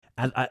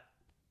I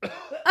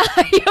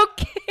Are you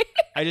okay?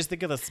 I just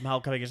think of the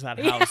smell coming into that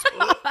house.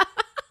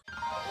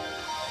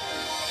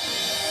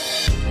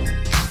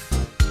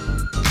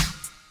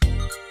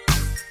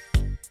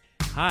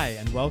 Hi,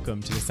 and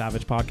welcome to the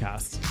Savage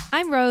Podcast.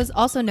 I'm Rose,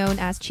 also known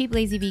as Cheap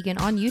Lazy Vegan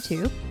on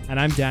YouTube. And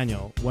I'm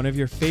Daniel, one of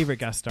your favorite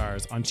guest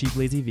stars on Cheap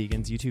Lazy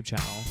Vegan's YouTube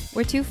channel.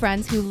 We're two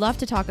friends who love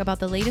to talk about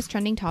the latest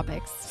trending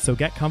topics. So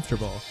get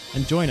comfortable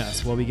and join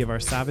us while we give our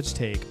savage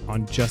take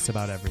on just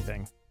about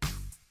everything.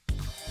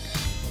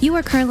 You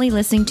are currently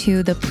listening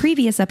to the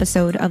previous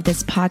episode of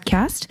this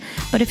podcast,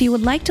 but if you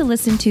would like to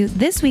listen to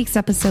this week's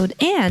episode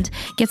and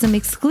get some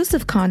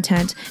exclusive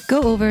content,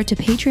 go over to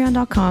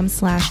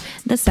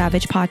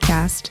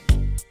patreon.com/thesavagepodcast.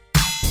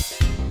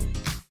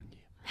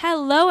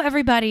 Hello,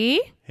 everybody,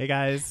 Hey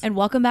guys. and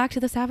welcome back to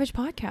the Savage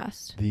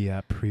Podcast.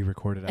 The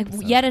pre-recorded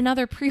episode. Yet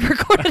another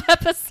pre-recorded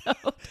episode.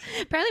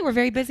 Apparently, we're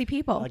very busy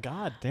people. Oh,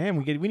 God damn,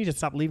 we need to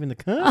stop leaving the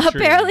country.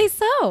 Apparently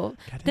so. God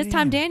This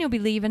time, damn. Daniel will be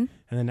leaving.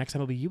 And then next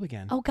time it'll be you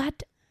again. Oh, God.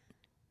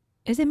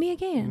 Is it me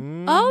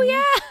again? Oh,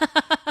 yeah.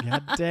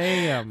 God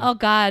damn. Oh,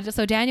 God.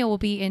 So Daniel will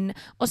be in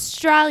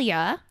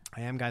Australia. I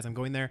am, guys. I'm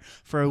going there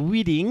for a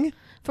wedding.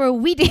 For a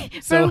wedding.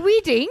 So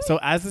The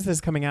as this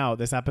is coming out,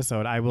 this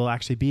episode, I will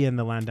actually be in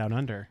the land down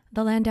under.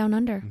 land down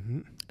under.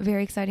 Mm-hmm.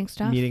 Very exciting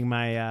stuff. Meeting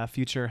my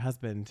future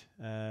husband,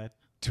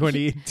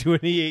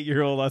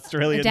 28-year-old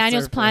Australian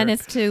Daniel's surfer. plan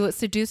is to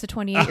seduce a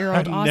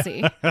 28-year-old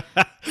Aussie.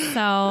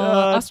 So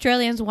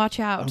Australians, watch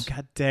out. Oh,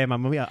 God damn.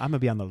 I'm gonna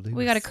be on the loose.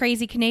 We got a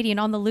crazy Canadian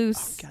on the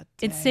loose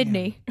in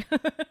Sydney.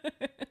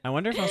 I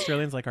wonder if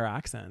Australians like our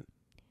accent.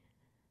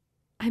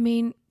 I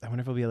mean, I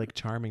wonder if it'll be like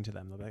charming to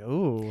them. They'll be like,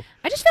 "Oh,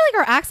 I just feel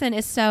like our accent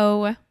is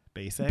so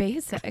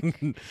basic."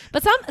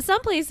 But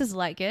some places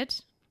like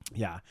it.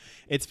 Yeah.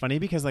 It's funny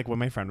because like when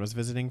my friend was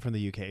visiting from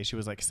the UK, she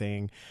was like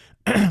saying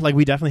like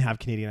we definitely have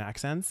Canadian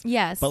accents.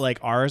 Yes. But like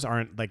ours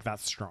aren't like that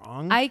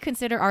strong. I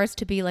consider ours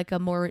to be like a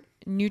more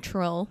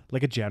neutral,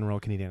 like a general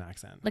Canadian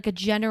accent. like a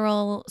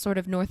general sort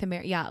of North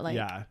America. Yeah. Like,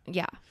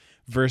 yeah.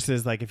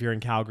 Versus like if you're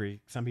in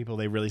Calgary, some people,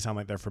 they really sound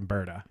like they're from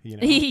Berta, you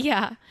know?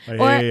 Yeah. Like,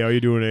 Or- hey, how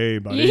you doing? Hey,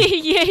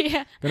 buddy.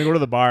 yeah. Gonna go to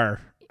the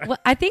bar. Well,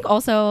 I think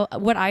also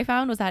what I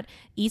found was that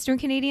Eastern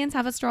Canadians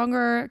have a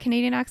stronger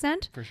Canadian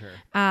accent. For sure.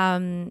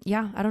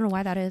 Yeah. I don't know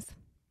why that is.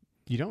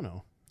 You don't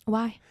know.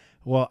 Why?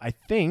 Well, I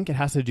think it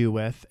has to do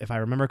with, if I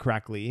remember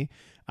correctly,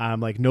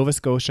 like Nova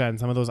Scotia and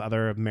some of those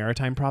other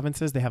maritime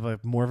provinces, they have a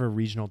more of a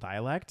regional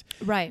dialect.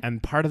 Right.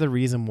 And part of the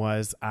reason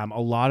was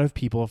a lot of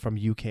people from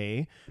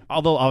UK,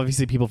 although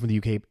obviously people from the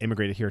UK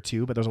immigrated here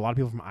too, but there's a lot of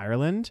people from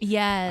Ireland.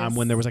 Yes.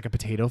 When there was like a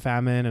potato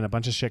famine and a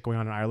bunch of shit going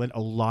on in Ireland,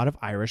 a lot of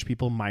Irish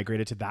people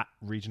migrated to that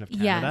region of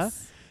Canada.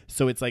 Yes.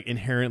 So it's like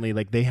inherently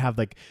like they have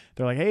like,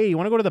 they're like, hey, you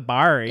want to go to the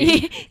bar?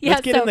 Eh? Yeah,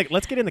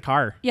 let's get in the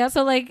car. Yeah,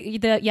 so like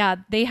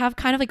they have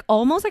kind of like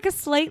almost like a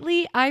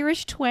slightly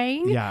Irish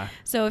twang. Yeah.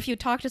 So if you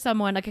talk to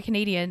someone like a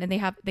Canadian and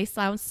they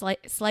sound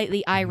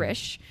slightly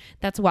Irish,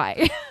 that's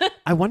why.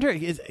 I wonder,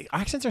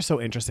 accents are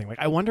so interesting. Like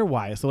I wonder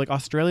why. So like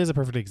Australia is a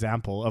perfect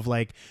example of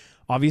like,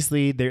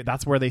 obviously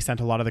that's where they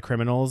sent a lot of the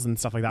criminals and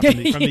stuff like that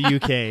from the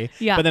UK.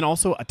 Yeah. But then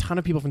also a ton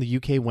of people from the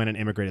UK went and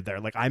immigrated there.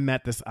 Like I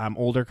met this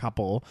older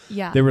couple.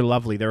 Yeah. They were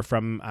lovely. They were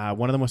from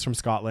one of them was from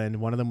Scotland.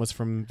 One of them was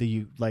from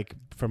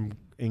from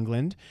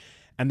England.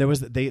 And there was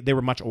they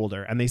were much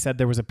older. And they said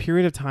there was a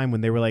period of time when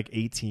they were like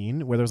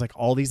 18 where there was like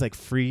all these like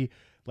free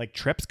like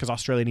trips because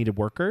Australia needed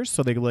workers.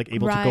 So they were like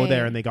able to go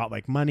there and they got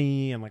like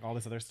money and like all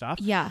this other stuff.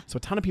 Yeah. So a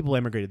ton of people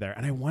immigrated there.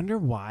 And I wonder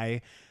why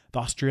the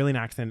Australian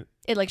accent,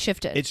 it like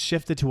shifted. it's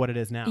shifted to what it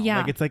is now. Yeah.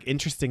 Like it's like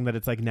interesting that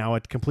it's like now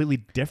it's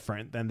completely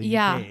different than the UK.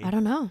 Yeah, I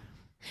don't know.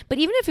 But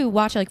even if you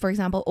watch like, for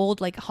example,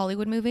 old like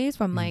Hollywood movies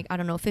from like, I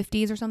don't know,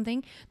 50s or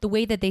something, the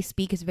way that they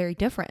speak is very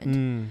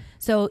different.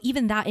 So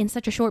even that in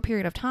such a short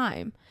period of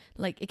time,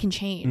 like it can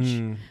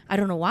change. I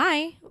don't know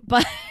why,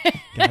 but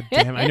God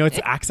damn. I know it's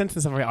accents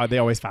and stuff like that. They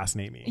always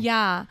fascinate me.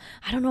 yeah,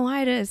 I don't know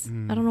why it is.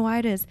 I don't know why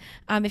it is.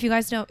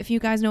 If you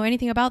guys know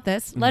anything about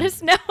this, let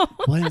us know.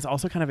 Well, and it's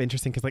also kind of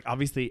interesting because like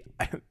obviously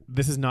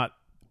this is not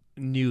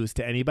news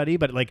to anybody,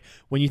 but like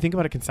when you think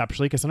about it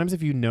conceptually, because sometimes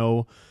if you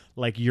know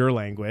like your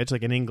language,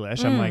 like in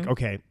English, I'm like,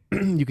 okay,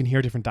 you can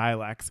hear different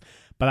dialects,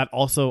 but that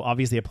also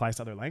obviously applies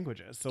to other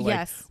languages. So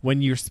like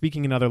when you're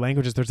speaking in other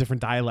languages, there's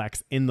different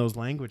dialects in those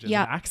languages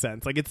and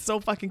accents. Like it's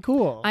so fucking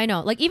cool. I know,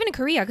 like even in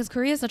Korea, because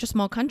Korea is such a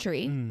small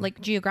country, like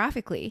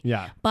geographically.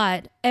 Yeah.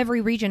 But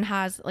every region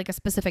has like a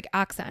specific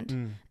accent,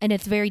 and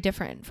it's very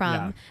different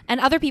from. And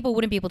other people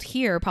wouldn't be able to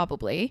hear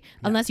probably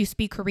unless you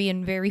speak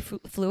Korean very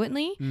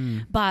fluently.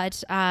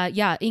 But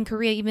in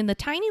Korea, even the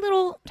tiny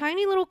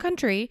little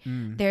country,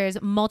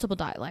 there's multiple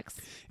dialects.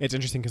 It's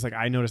interesting because like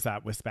I noticed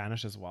that with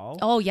Spanish as well.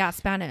 Oh yeah,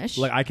 Spanish.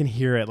 Like I can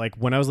hear it. Like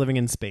when I was living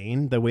in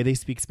Spain, the way they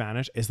speak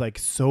Spanish is like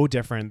so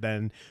different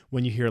than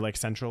when you hear like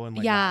Central and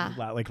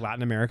like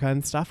Latin America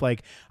and stuff.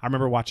 Like I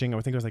remember watching,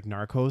 I think it was like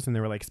Narcos, and they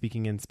were like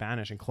speaking in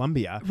Spanish in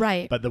Colombia.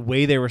 Right. But the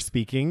way they were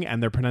speaking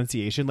and their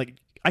pronunciation, like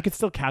I could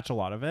still catch a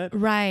lot of it.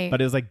 Right.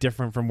 But it was like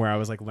different from where I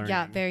was like learning.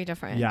 Yeah, very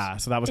different. Yeah,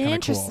 so that was kind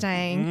of cool.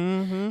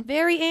 Interesting.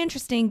 Very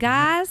interesting,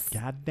 guys.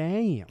 God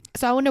damn.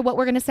 So I wonder what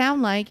we're going to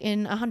sound like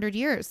in 100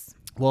 years.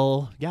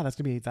 Well, yeah,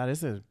 that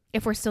is it.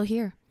 If we're still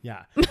here.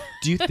 Yeah.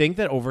 Do you think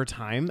that over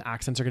time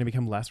accents are going to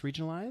become less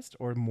regionalized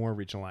or more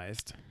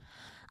regionalized?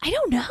 I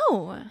don't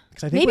know.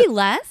 I think maybe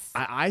less.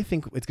 I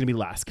think it's going to be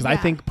less because I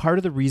think part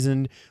of the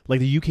reason, like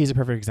the UK is a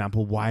perfect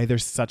example, why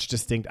there's such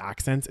distinct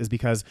accents is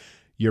because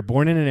you're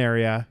born in an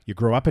area, you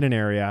grow up in an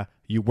area,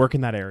 you work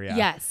in that area.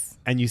 Yes.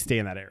 And you stay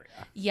in that area.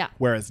 Yeah.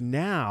 Whereas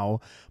now,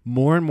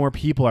 more and more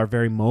people are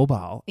very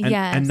mobile. And,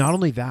 yes. And not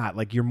only that,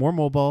 like you're more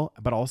mobile,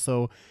 but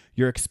also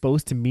you're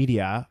exposed to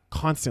media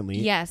constantly.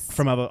 Yes.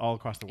 From all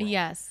across the world.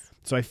 Yes.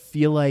 So I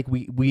feel like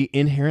we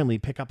inherently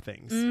pick up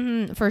things.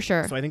 For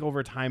sure. So I think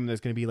over time there's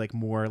going to be like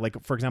more,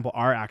 like for example,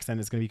 our accent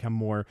is going to become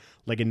more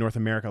like in North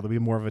America. There'll be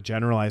more of a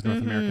generalized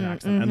North American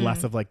accent and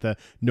less of like the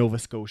Nova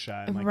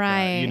Scotia and like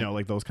the,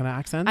 like those kind of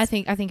accents. I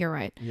think you're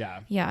right.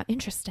 Yeah. Yeah.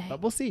 Interesting.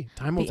 But we'll see.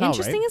 Time will tell.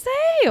 Interesting right? as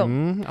hell.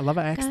 I love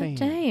an accent.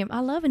 God damn.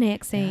 I love an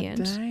accent.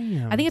 God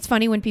damn. I think it's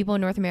funny when people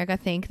in North America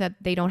think that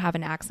they don't have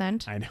an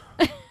accent. I know.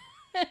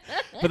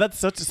 But that's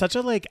such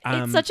a like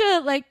it's such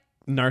a like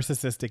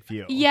narcissistic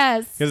view.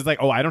 Yes. Because it's like,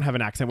 oh, I don't have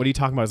an accent. What are you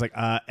talking about? It's like,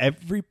 Are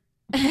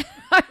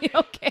you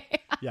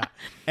okay? Yeah.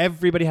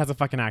 Everybody has a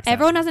fucking accent.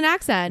 Everyone has an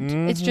accent.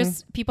 It's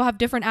just people have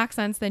different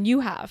accents than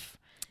you have.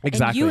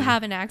 Exactly. And you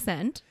have an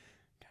accent.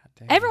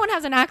 Everyone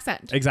has an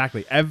accent.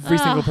 Exactly. Every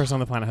single person on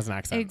the planet has an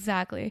accent.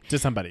 Exactly. To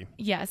somebody.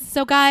 Yes.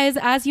 So guys,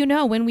 as you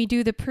know, when we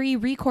do the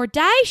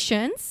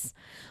pre-recordations,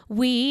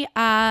 we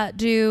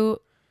do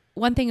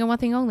one thing and one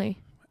thing only.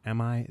 Am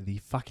I the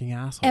fucking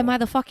asshole? Am I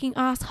the fucking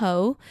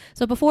asshole?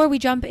 So before we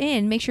jump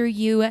in, make sure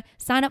you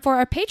sign up for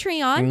our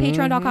Patreon,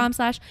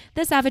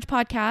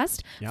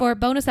 patreon.com/thesavagepodcast for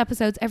bonus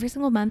episodes every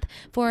single month,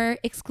 for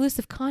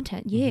exclusive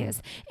content.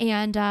 Yes.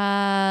 And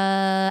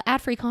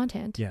ad-free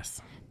content.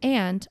 Yes.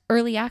 And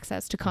early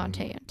access to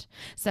content.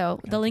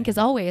 So the link is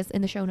always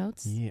in the show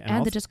notes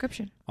and the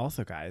description.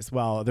 Also, guys,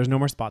 well, there's no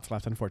more spots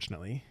left,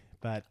 unfortunately.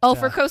 But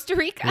for Costa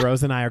Rica.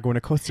 Rose and I are going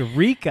to Costa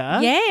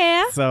Rica.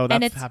 Yeah. So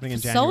that's happening in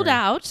January. Sold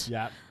out.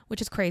 Yeah.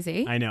 Which is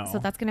crazy. I know. So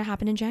that's going to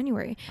happen in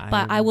January.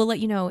 But I will let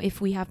you know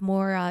if we have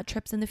more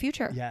trips in the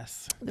future.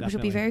 Yes. Which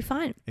will be very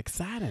fun.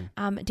 Exciting.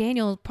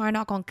 Daniel probably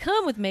not going to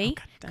come with me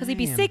because he'd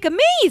be sick of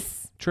me.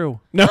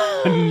 True. No,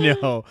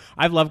 no.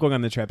 I love going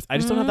on the trips. I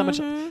just don't have that much.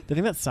 The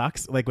thing that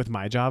sucks, like with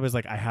my job, is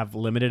like I have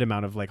limited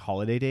amount of like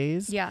holiday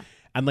days. Yeah.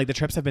 And like the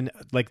trips have been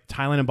like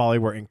Thailand and Bali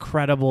were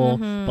incredible,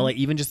 but like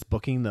even just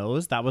booking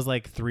those, that was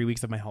like 3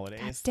 weeks of my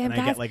holidays. Damn, and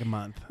guys, I get like a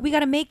month. We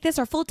got to make this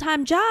our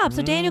full-time job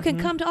so Daniel can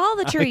come to all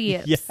the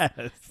trips. Yes.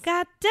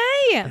 God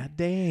damn. God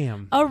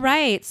damn. All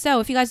right.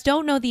 So if you guys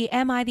don't know the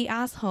Am I the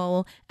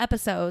Asshole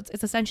episodes,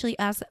 it's essentially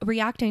us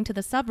reacting to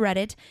the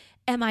subreddit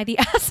Am I the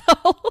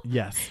Asshole?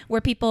 Yes.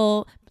 Where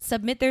people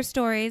submit their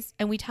stories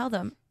and we tell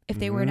them if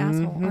they were an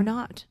asshole or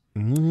not.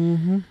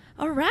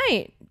 All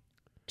right.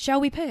 Shall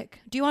we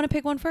pick? Do you want to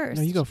pick one first?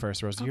 No, you go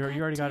first, Rose. You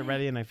already got it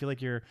ready, and I feel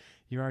like you're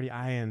already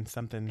eyeing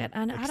something. And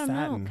I don't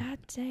know. God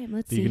damn.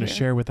 Let's see. You're going to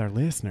share with our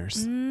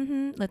listeners.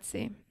 Let's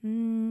see.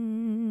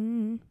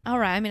 All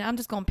right. I mean, I'm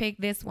just going to pick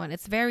this one.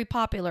 It's very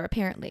popular,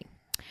 apparently.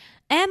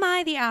 Am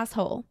I the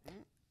asshole?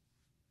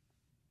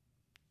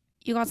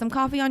 You got some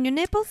coffee on your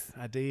nipples?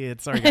 I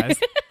did. Sorry, guys.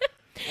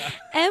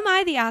 Am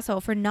I the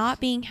asshole for not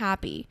being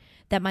happy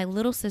that my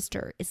little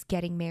sister is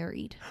getting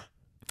married?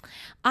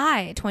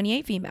 I,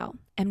 28 female,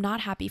 am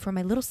not happy for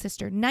my little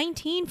sister,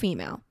 19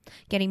 female,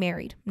 getting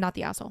married. Not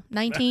the asshole.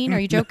 19? Are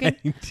you joking?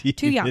 19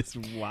 Too young. is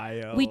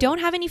wild. We don't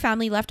have any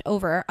family left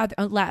other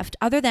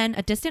than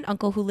a distant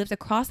uncle who lives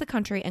across the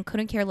country and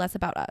couldn't care less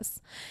about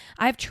us.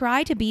 I've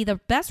tried to be the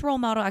best role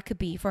model I could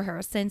be for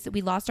her since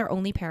we lost our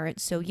only parent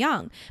so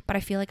young, but I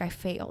feel like I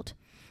failed.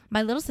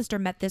 My little sister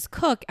met this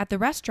cook at the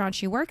restaurant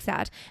she works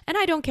at, and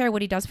I don't care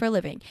what he does for a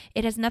living.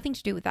 It has nothing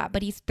to do with that,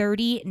 but he's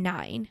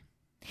 39.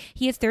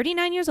 He is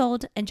 39 years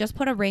old and just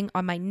put a ring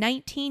on my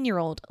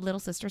 19-year-old little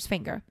sister's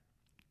finger.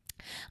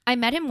 I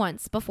met him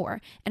once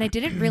before, and I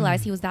didn't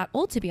realize he was that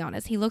old, to be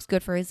honest. He looks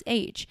good for his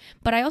age.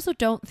 But I also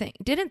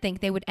didn't think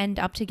they would end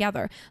up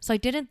together, so I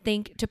didn't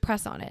think to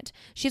press on it.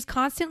 She's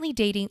constantly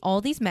dating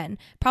all these men,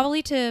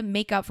 probably to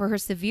make up for her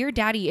severe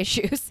daddy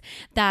issues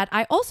that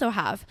I also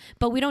have,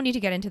 but we don't need to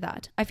get into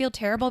that. I feel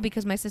terrible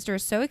because my sister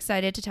is so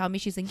excited to tell me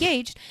she's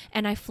engaged,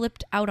 and I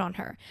flipped out on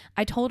her.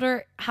 I told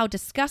her how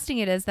disgusting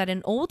it is that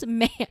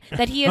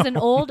he is an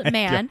old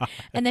man,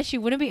 and that she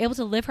wouldn't be able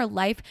to live her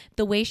life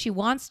the way she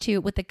wants to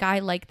with the guy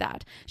like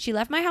that. She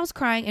left my house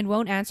crying and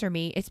won't answer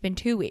me. It's been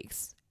 2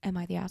 weeks. Am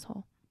I the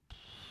asshole?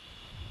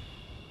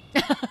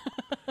 That's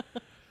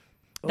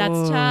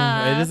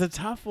tough. It is a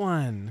tough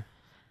one.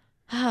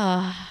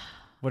 What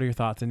are your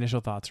thoughts?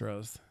 Initial thoughts,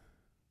 Rose?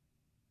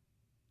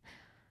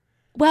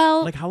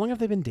 Well, like how long have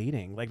they been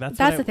dating? Like that's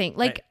the thing.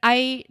 Like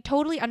I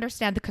totally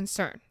understand the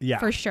concern. Yeah.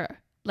 For sure.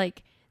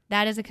 Like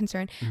that is a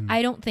concern.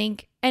 I don't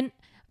think, and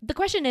the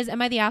question is,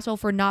 am I the asshole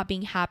for not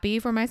being happy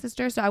for my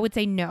sister? So I would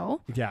say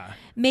no. Yeah.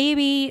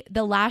 Maybe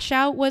the lash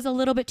out was a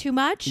little bit too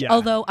much, Yeah.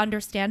 although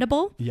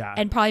understandable. Yeah.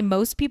 And probably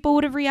most people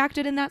would have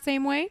reacted in that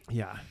same way.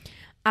 Yeah.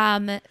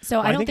 So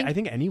Well, I don't think I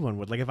think anyone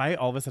would. Like if I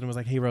all of a sudden was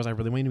like, hey Rose, I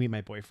really want you to meet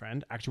my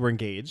boyfriend. Actually, we're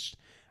engaged.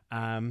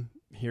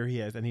 Here he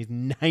is, and he's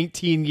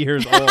 19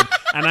 years old,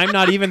 and I'm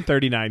not even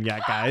 39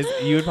 yet, guys.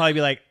 You would probably be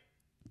like,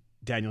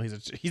 Daniel, he's a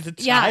child.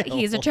 Yeah,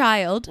 he's a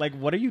child. Like,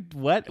 what are you?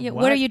 What? Yeah,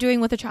 what are you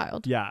doing with a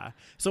child? Yeah.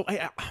 So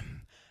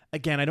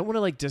again, I don't want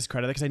to like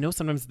discredit it because I know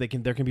sometimes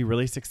there can be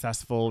really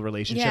successful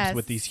relationships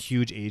with these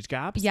huge age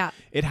gaps. Yeah,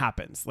 it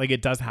happens. Like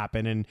it does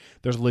happen, and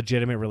there's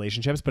legitimate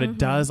relationships, but it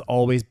does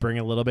always bring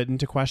a little bit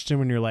into question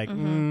when you're like,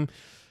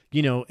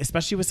 you know,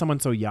 especially with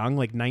someone so young,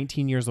 like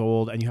 19 years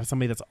old, and you have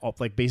somebody that's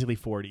like basically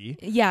 40.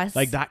 Yes,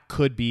 like that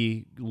could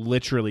be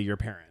literally your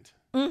parent.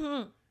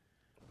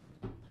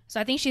 So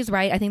I think she's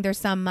right. I think there's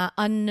some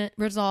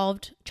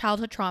unresolved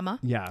childhood trauma.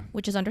 Yeah,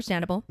 which is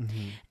understandable,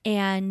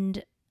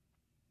 and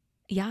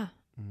yeah.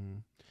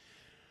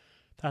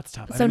 That's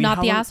tough. So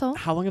not the asshole?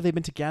 How long have they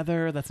been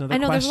together? That's another I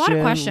know, question. there's a lot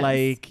of questions.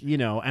 Like, you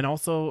know, and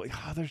also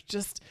there's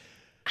just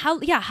how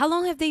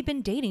long have they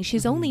been dating?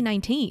 She's only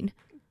 19.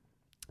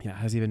 Yeah,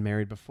 has he been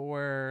married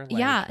before? Like,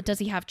 yeah, does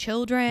he have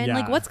children? Yeah.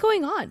 Like what's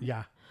going on?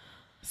 Yeah.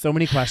 So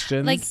many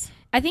questions. Like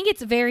I think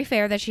it's very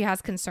fair that she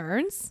has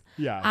concerns.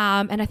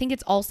 Yeah. And I think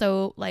it's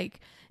also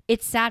like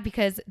it's sad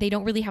because they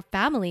don't really have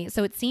family.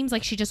 So it seems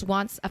like she just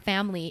wants a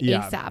family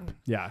ASAP.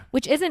 Yeah.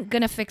 Which isn't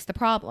going to fix the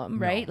problem,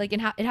 right? No. Like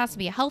it has to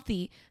be a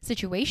healthy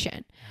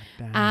situation.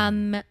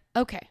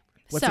 Okay.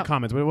 What's the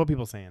comments? What are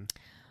people saying?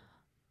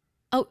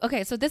 Oh,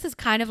 okay. So this is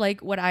kind of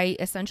like what I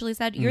essentially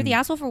said. You're the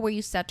asshole for what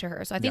you said to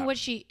her. So I think what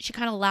she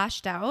kind of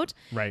lashed out.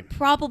 Right.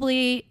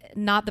 Probably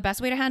not the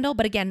best way to handle,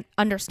 but again,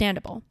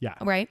 understandable. Yeah.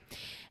 Right.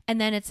 And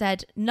then it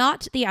said,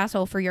 not the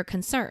asshole for your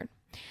concern.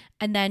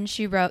 And then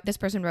this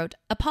person wrote,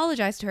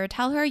 apologize to her,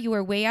 tell her you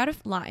are way out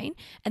of line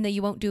and that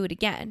you won't do it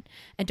again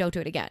and don't do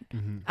it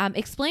again.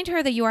 Explain to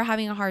her that you are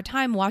having a hard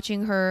time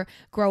watching her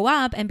grow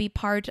up and be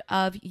part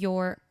of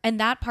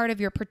that part of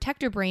your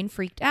protector brain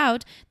freaked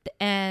out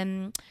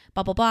and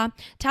blah, blah, blah.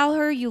 Tell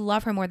her you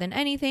love her more than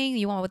anything.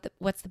 You want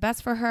what's the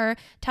best for her.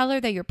 Tell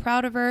her that you're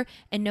proud of her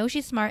and know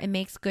she's smart and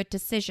makes good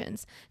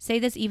decisions. Say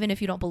this even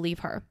if you don't believe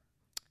her.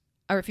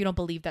 Or if you don't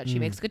believe that she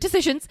makes good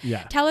decisions.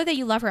 Yeah. Tell her that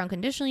you love her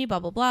unconditionally, blah,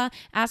 blah, blah.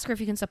 Ask her if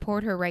you can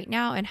support her right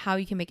now and how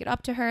you can make it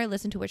up to her.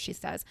 Listen to what she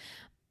says.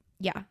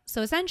 Yeah.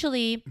 So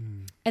essentially,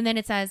 and then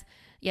it says,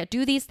 yeah,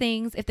 do these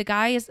things. If the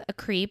guy is a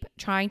creep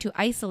trying to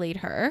isolate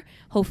her,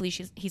 hopefully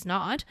he's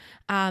not,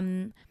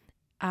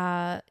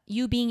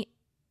 you being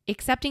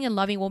accepting and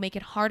loving will make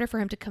it harder for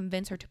him to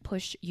convince her to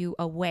push you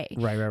away.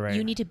 Right.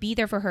 You need to be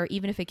there for her,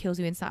 even if it kills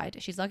you inside.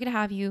 She's lucky to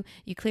have you.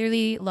 You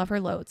clearly love her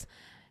loads.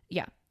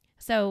 Yeah.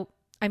 So...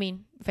 I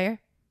mean, fair.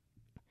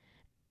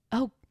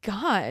 Oh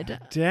God.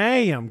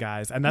 Damn,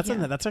 guys. And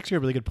that's actually a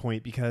really good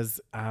point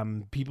because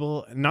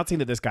people, not saying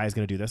that this guy is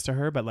going to do this to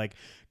her, but like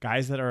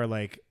guys that are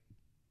like,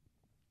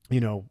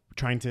 you know,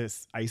 trying to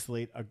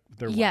isolate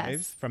their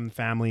wives from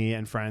family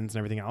and friends and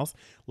everything else,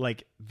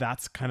 like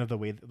that's kind of the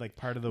way, like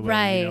part of the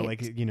way, you know,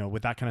 like, you know,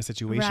 with that kind of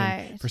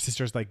situation for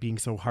sisters like being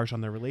so harsh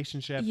on their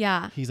relationship.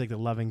 Yeah. He's like the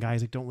loving guy.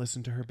 He's like, don't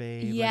listen to her,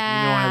 babe. Yeah.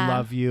 Like, you know, I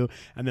love you.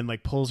 And then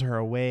like pulls her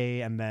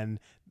away. And then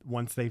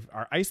once they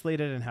are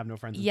isolated and have no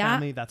friends and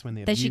family, that's when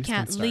the abuse she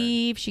can't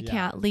leave. She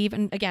can't leave.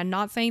 And again,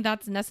 not saying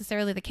that's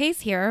necessarily the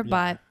case here,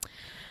 but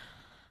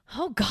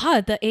oh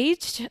God, the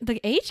age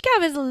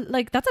gap is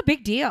like, that's a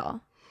big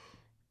deal.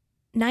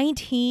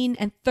 19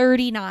 and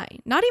 39,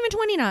 not even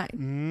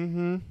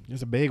 29.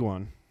 It's a big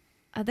one.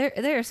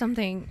 There's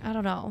something, I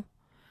don't know.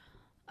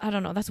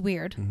 That's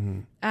weird.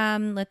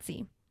 Let's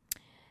see.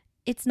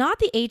 It's not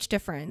the age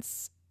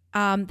difference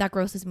that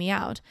grosses me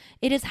out.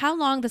 It is how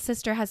long the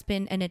sister has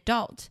been an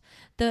adult.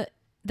 The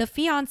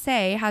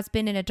fiance has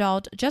been an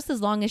adult just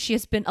as long as she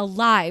has been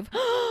alive.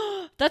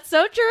 That's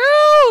so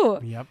true.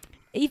 Yep.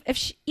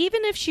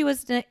 If she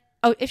was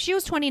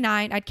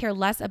 29, I'd care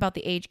less about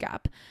the age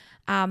gap.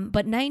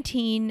 But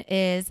 19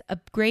 is a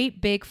great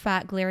big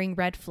fat glaring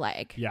red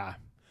flag. Yeah.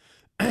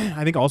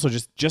 I think also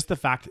just the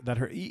fact that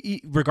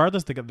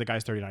regardless the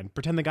guy's 39,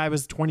 pretend the guy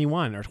was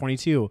 21 or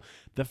 22,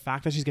 the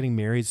fact that she's getting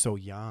married so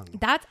young.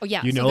 That's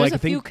you know, so there's like, a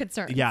few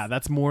concerns. Yeah,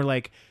 that's more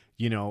like,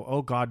 you know,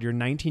 oh God, you're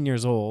 19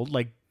 years old,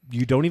 like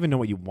you don't even know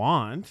what you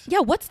want. Yeah,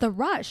 what's the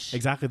rush?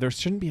 Exactly, there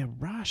shouldn't be a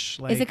rush.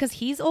 Like, is it because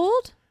he's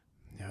old?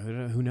 Yeah,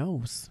 who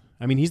knows?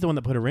 I mean, he's the one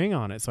that put a ring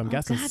on it, so I'm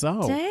guessing God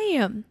so.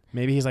 Damn.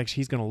 Maybe he's like,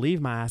 she's gonna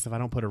leave my ass if I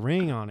don't put a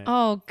ring on it.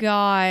 Oh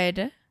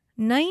God,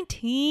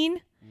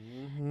 19.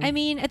 I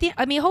mean,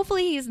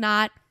 hopefully he's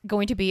not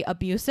going to be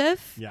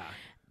abusive. Yeah.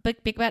 But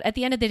at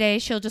the end of the day,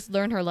 she'll just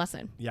learn her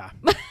lesson. Yeah.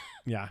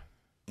 Yeah.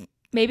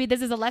 Maybe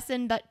this is a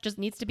lesson that just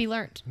needs to be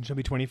learned. And she'll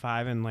be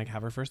 25 and like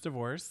have her first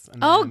divorce.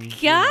 And oh then,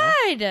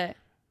 God. You know.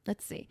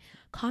 Let's see.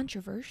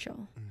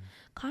 Controversial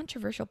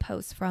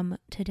post from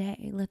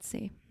today. Let's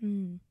see.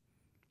 Do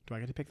I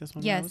get to pick this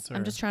one? Yes. Rose,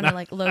 I'm just trying to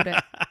like load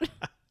it.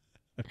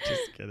 I'm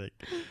just kidding.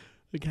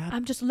 God,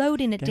 I'm just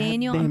loading it, God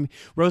Daniel. damn.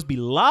 Rose be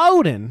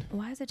loading.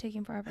 Why is it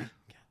taking forever?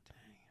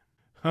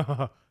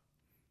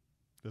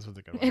 This was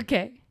a good one.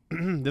 Okay.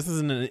 This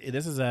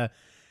is a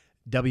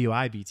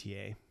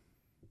WIBTA.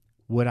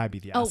 Would I be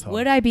the Oh, asshole?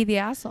 would I be the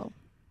asshole?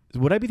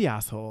 Would I be the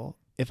asshole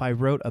if I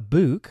wrote a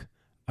book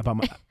about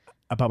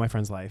my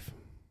friend's life?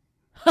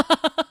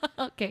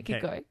 Okay,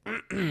 keep going.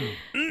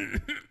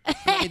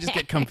 Let me just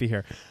get comfy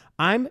here.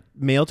 I'm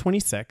male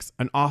 26,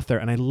 an author,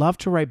 and I love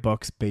to write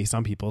books based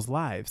on people's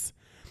lives.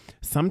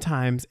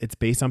 Sometimes it's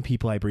based on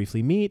people I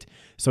briefly meet,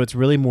 so it's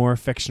really more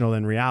fictional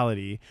than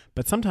reality,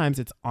 but sometimes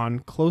it's on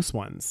close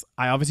ones.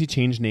 I obviously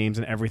change names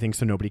and everything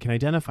so nobody can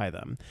identify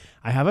them.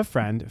 I have a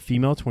friend,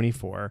 female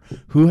 24,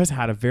 who has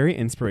had a very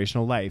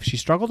inspirational life. She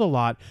struggled a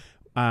lot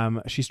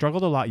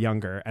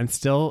younger and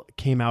still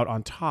came out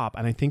on top,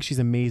 and I think she's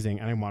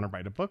amazing, and I want to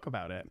write a book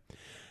about her.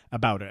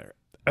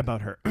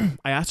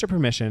 I asked her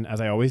permission, as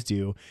I always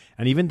do,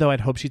 and even though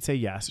I'd hoped she'd say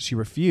yes, she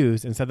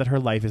refused and said that her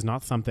life is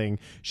not something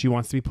she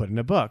wants to be put in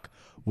a book,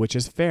 which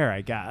is fair,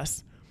 I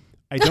guess.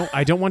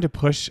 I don't want to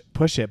push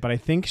it, but I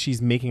think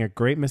she's making a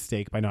great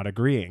mistake by not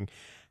agreeing.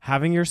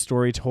 Having your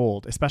story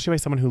told, especially by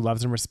someone who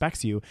loves and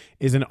respects you,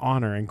 is an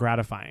honor and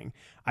gratifying.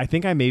 I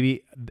think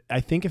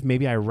if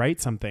maybe I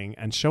write something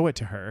and show it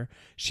to her,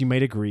 she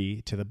might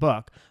agree to the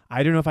book.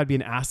 I don't know if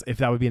if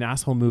that would be an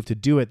asshole move to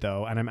do it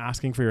though, and I'm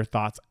asking for your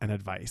thoughts and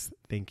advice.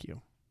 Thank you.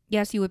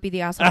 Yes, you would be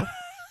the asshole.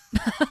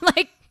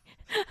 Like,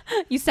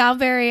 you sound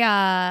very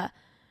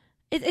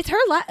it's her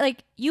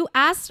like, you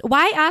asked,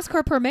 why ask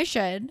her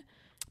permission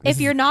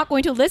if you're not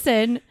going to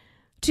listen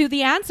to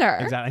the answer?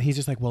 Exactly. And he's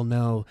just like, well,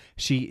 no,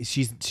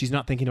 she's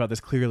not thinking about this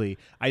clearly.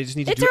 I just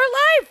need to. It's her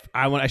life.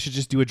 I should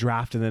just do a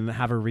draft and then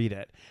have her read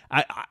it.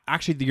 I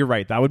actually, you're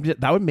right. That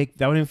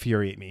would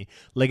infuriate me.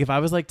 Like if I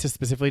was like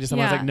specifically to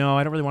someone, I was like, no,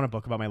 I don't really want a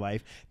book about my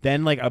life.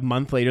 Then like a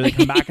month later, they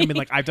come back and be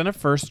like, I've done a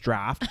first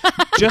draft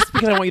just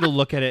because I want you to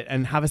look at it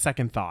and have a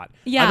second thought.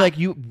 Yeah. I'd be like,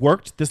 you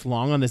worked this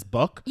long on this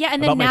book. Yeah,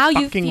 and about then now my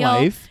you fucking feel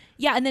life.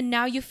 Yeah, and then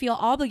now you feel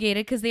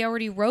obligated because they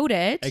already wrote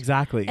it.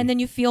 Exactly. And then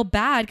you feel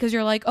bad because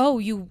you're like, oh,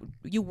 you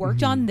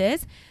worked on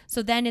this.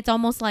 So then it's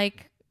almost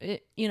like,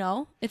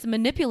 it's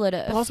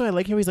manipulative. But also, I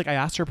like how he's like, I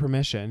asked her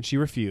permission. She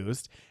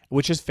refused,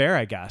 which is fair,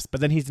 I guess.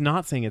 But then he's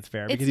not saying it's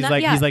fair because he's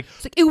like, it's like,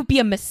 it would be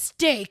a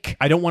mistake.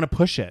 I don't want to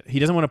push it. He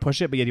doesn't want to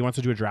push it, but yet he wants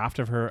to do a draft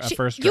of her, first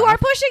draft. You are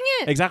pushing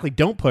it. Exactly.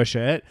 Don't push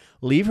it.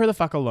 Leave her the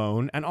fuck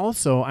alone. And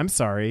also, I'm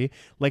sorry,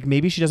 like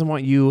maybe she doesn't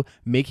want you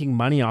making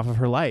money off of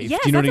her life.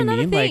 Yes, do you know what I that's mean?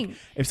 another thing. Like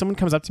if someone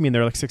comes up to me and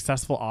they're like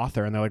successful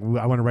author and they're like,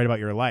 I want to write about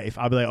your life.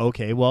 I'll be like,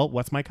 okay, well,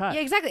 what's my cut?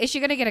 Yeah, exactly. Is she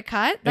going to get a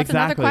cut? That's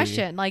another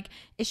question. Like,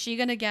 is she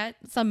going to get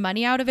some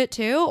money out of it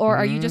too? Or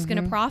are you just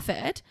going to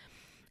profit?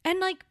 And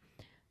like,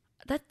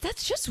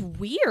 that's just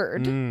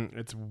weird.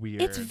 It's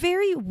weird. It's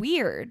very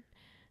weird.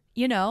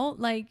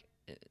 Like,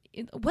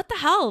 what the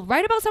hell?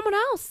 Write about someone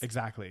else.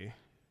 Exactly.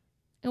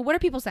 And what are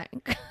people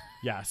saying?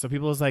 Yeah, so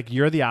people is like,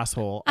 you're the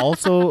asshole.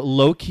 Also,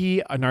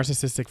 low-key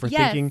narcissistic for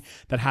thinking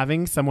that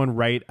having someone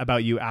write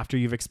about you after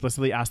you've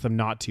explicitly asked them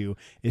not to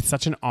is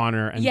such an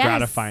honor and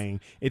gratifying.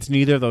 It's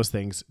neither of those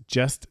things,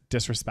 just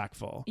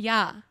disrespectful.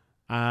 Yeah.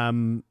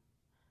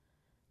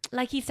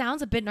 Like, he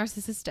sounds a bit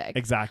narcissistic.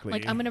 Exactly.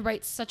 Like, I'm going to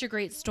write such a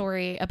great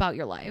story about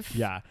your life.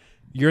 Yeah.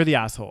 You're the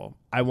asshole.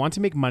 I want to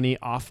make money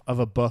off of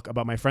a book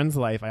about my friend's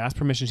life. I asked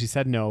permission. She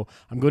said no.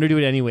 I'm going to do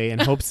it anyway in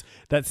hopes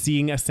that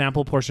seeing a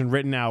sample portion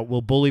written out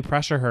will bully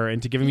pressure her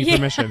into giving me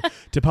permission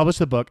to publish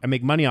the book and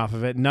make money off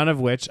of it, none of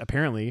which,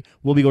 apparently,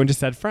 will be going to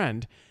said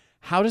friend.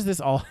 How does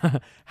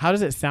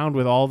it sound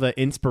with all the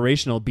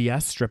inspirational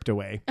BS stripped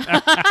away?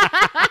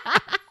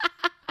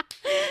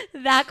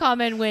 That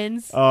comment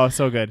wins. Oh,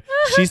 so good.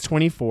 She's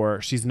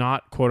 24. She's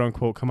not quote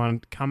unquote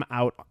come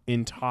out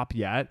in top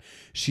yet.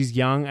 She's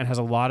young and has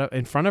a lot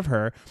in front of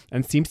her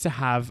and seems to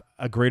have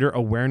a greater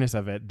awareness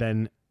of it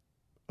than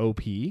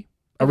OP,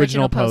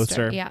 original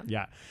poster.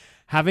 Yeah.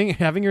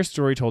 Having your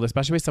story told,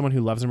 especially by someone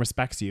who loves and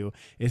respects you,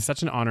 is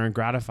such an honor and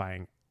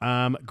gratifying.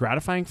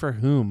 Gratifying for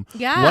whom?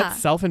 Yeah. What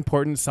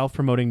self-important,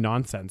 self-promoting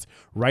nonsense?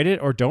 Write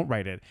it or don't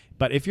write it.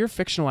 But if you're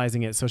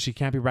fictionalizing it so she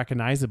can't be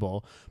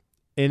recognizable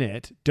in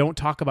it, don't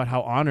talk about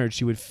how honored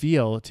she would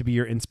feel to be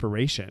your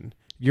inspiration.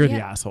 You're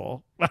the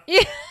asshole.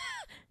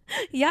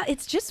 Yeah,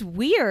 it's just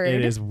weird.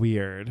 It is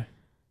weird.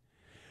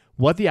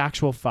 What the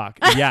actual fuck?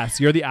 Yes,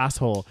 you're the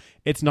asshole.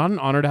 It's not an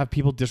honor to have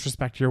people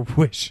disrespect your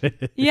wishes.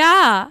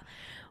 Yeah.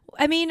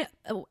 I mean,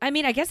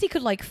 I guess he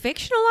could like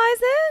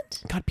fictionalize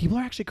it. God, people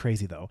are actually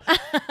crazy though.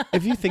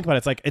 If you think about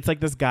it, it's like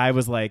this guy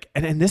was like,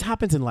 and this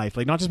happens in life,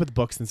 like not just with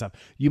books and stuff.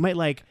 You might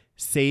like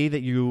say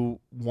that you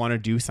want to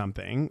do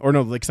something, or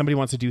no, like somebody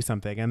wants to do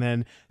something, and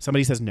then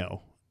somebody says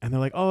no, and they're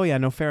like, oh yeah,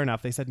 no, fair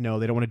enough. They said no,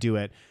 they don't want to do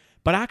it.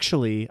 But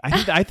actually,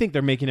 I think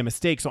they're making a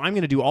mistake. So I'm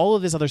going to do all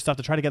of this other stuff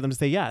to try to get them to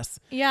say yes.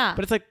 Yeah.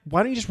 But it's like,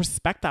 why don't you just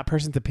respect that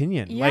person's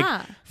opinion? Yeah.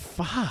 Like,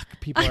 fuck.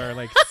 People are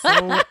like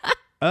so,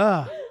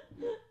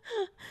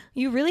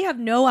 You really have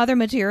no other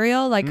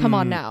material? Like, come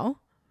on now.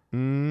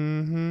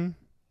 Mm-hmm.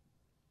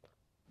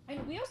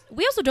 And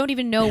we also don't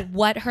even know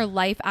what her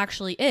life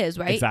actually is,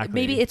 right? Exactly.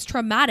 Maybe it's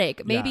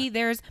traumatic. Maybe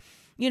there's,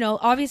 you know,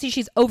 obviously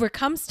she's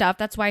overcome stuff.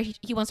 That's why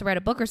he wants to write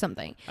a book or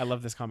something. I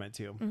love this comment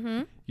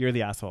too. You're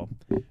the asshole.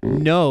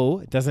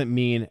 No doesn't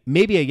mean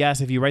maybe a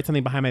yes if you write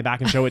something behind my back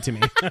and show it to me.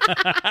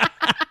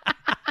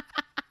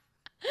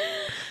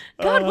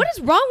 God, what is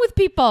wrong with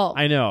people?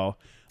 I know.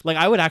 Like,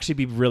 I would actually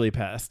be really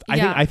pissed.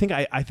 I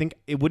think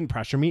it wouldn't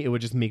pressure me. It would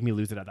just make me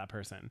lose it at that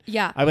person.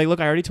 Yeah. I'm like, look,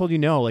 I already told you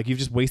no. Like, you've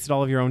just wasted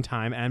all of your own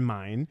time and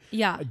mine.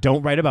 Yeah.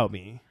 Don't write about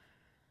me.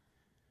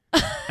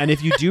 And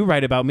if you do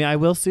write about me, I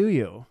will sue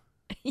you.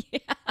 Yeah.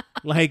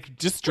 Like,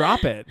 just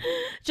drop it.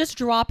 Just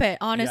drop it,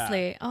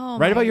 honestly. Yeah. Oh,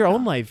 write about your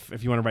own life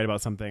if you want to write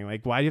about something.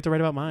 Like, why do you have to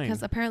write about mine?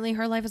 Because apparently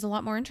her life is a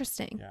lot more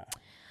interesting. Yeah.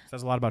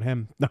 Says a lot about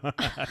him.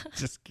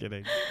 Just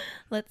kidding.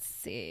 Let's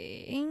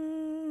see.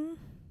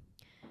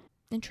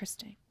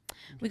 Interesting.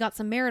 We got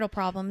some marital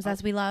problems,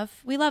 as we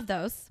love. We love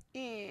those.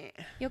 You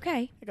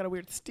okay? I got a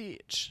weird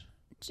stitch.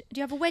 Do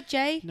you have a wet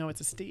J? No, it's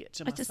a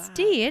stitch. It's a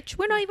stitch.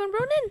 We're not even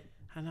running.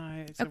 I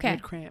know. It's Okay. a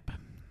weird cramp.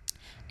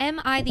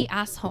 Am I the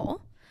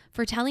asshole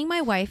for telling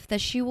my wife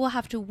that she will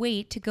have to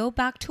wait to go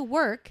back to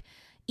work,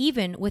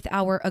 even with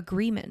our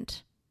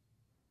agreement?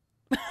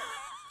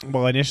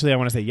 Well, initially I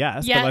want to say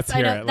yes, but let's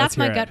hear it. That's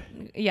my gut.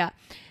 Yeah.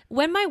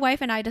 When my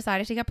wife and I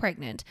decided to get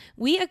pregnant,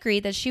 we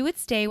agreed that she would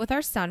stay with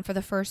our son for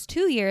the first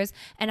 2 years,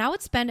 and I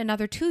would spend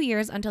another 2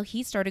 years until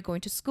he started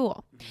going to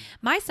school.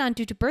 My son,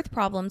 due to birth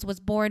problems, was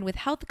born with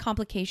health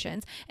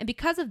complications, and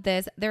because of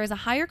this, there is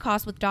a higher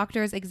cost with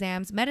doctors,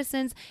 exams,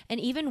 medicines, and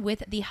even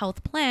with the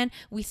health plan,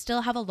 we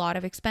still have a lot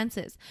of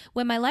expenses.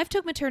 When my wife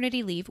took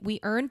maternity leave, we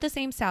earned the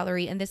same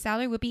salary, and the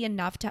salary would be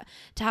enough to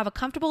have a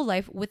comfortable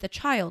life with a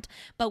child,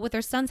 but with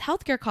our son's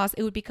healthcare costs,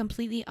 it would be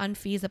completely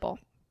unfeasible.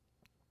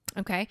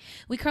 Okay.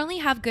 We currently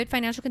have good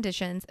financial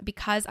conditions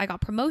because I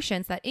got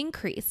promotions that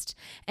increased,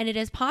 and it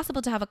is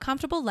possible to have a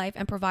comfortable life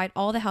and provide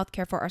all the health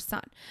care for our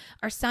son.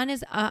 Our son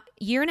is a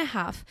year and a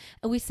half,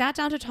 and we sat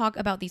down to talk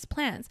about these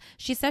plans.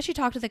 She said she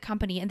talked to the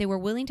company and they were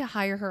willing to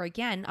hire her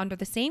again under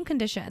the same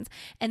conditions,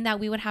 and that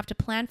we would have to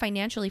plan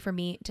financially for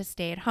me to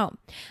stay at home.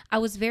 I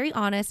was very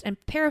honest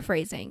and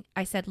paraphrasing.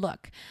 I said,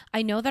 look,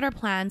 I know that our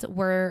plans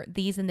were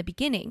these in the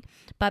beginning,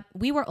 but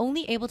we were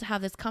only able to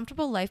have this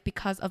comfortable life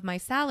because of my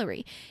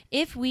salary.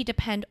 If we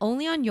depend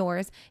only on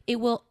yours, it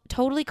will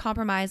totally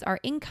compromise our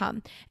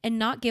income and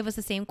not give us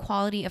the same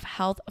quality of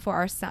health for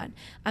our son.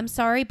 I'm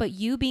sorry, but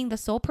you being the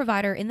sole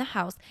provider in the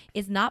house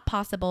is not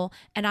possible,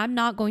 and I'm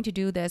not going to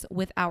do this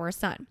with our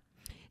son.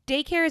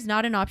 Daycare is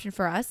not an option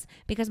for us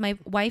because my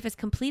wife is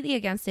completely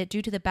against it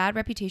due to the bad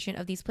reputation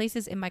of these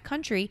places in my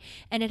country,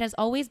 and it has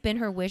always been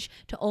her wish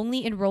to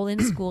only enroll in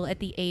school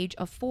at the age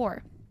of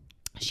 4.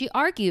 She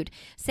argued,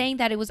 saying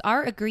that it was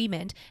our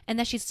agreement and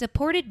that she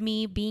supported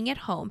me being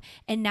at home,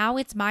 and now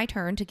it's my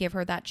turn to give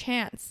her that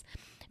chance.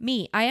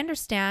 I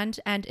understand,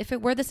 and if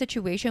it were the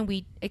situation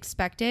we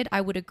expected, I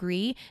would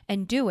agree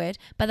and do it,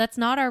 but that's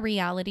not our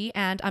reality,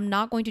 and I'm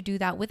not going to do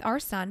that with our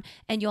son,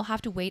 and you'll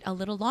have to wait a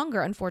little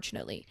longer,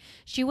 unfortunately.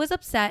 She was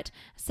upset,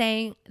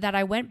 saying that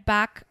I went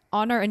back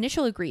on our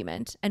initial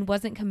agreement and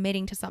wasn't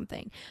committing to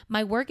something.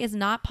 My work is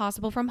not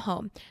possible from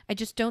home. I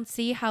just don't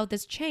see how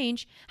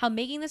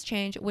making this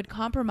change would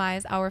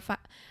compromise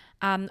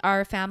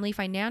our family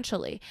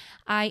financially.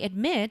 I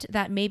admit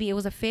that maybe it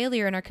was a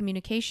failure in our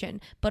communication,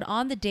 but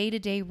on the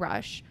day-to-day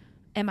rush,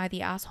 am I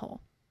the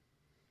asshole?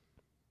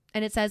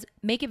 And it says,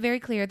 make it very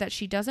clear that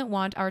she doesn't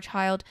want our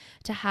child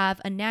to have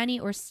a nanny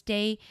or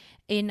stay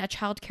in a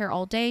childcare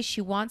all day.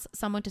 She wants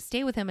someone to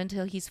stay with him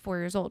until he's 4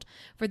 years old.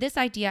 For this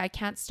idea, I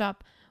can't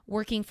stop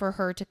working for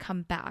her to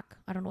come back.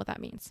 I don't know what that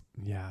means.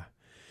 Yeah.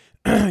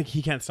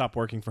 He can't stop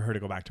working for her to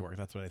go back to work.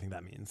 That's what I think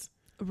that means.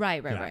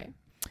 Right.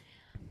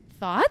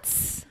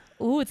 Thoughts?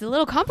 Ooh, it's a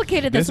little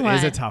complicated, this one.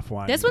 This is a tough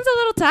one. This one's a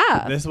little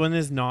tough. This one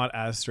is not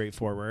as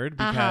straightforward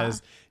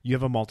because you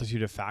have a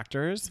multitude of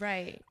factors.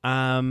 Right.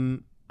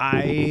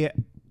 I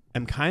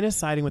am kind of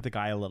siding with the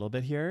guy a little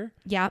bit here.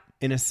 Yeah.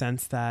 In a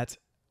sense that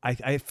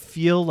I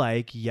feel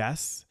like,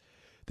 yes,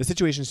 the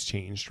situation's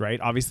changed, right?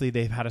 Obviously,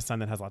 they've had a son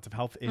that has lots of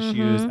health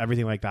issues,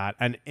 everything like that.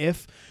 And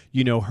if,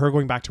 her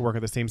going back to work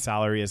at the same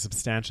salary is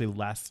substantially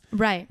less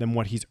than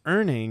what he's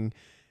earning,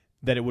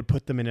 that it would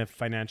put them in a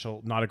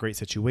financial, not a great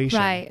situation.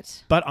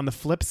 Right. But on the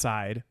flip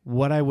side,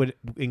 what I would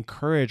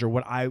encourage or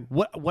what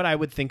I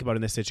would think about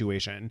in this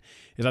situation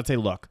is I'd say,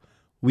 look,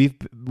 we've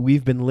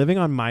been living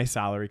on my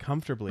salary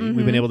comfortably.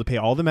 We've been able to pay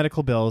all the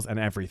medical bills and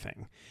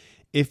everything.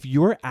 If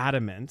you're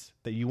adamant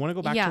that you want to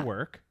go back to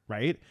work,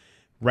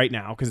 right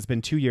now, because it's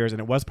been 2 years and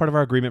it was part of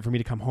our agreement for me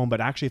to come home,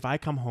 but actually if I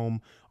come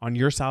home on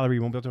your salary,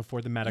 you won't be able to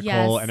afford the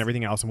medical and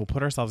everything else, and we'll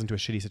put ourselves into a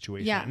shitty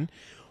situation. Yeah.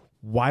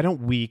 Why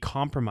don't we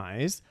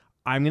compromise?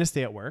 I'm going to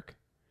stay at work.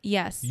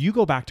 Yes. You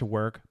go back to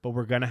work, but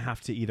we're going to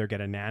have to either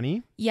get a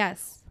nanny.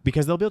 Yes.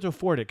 Because they'll be able to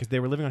afford it because they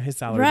were living on his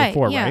salary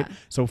before, right?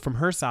 So from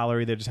her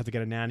salary, they just have to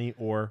get a nanny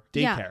or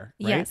daycare, right?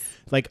 Yes.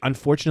 Like,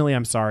 unfortunately,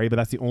 I'm sorry, but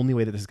that's the only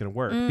way that this is going to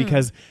work.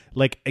 Because,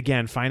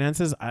 again,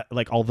 finances,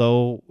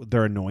 although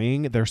they're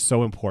annoying, they're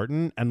so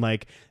important. And,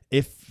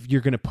 if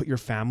you're going to put your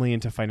family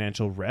into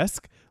financial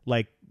risk,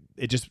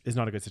 it just is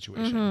not a good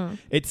situation.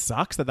 It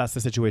sucks that that's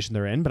the situation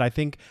they're in, but I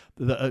think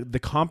the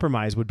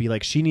compromise would be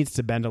like she needs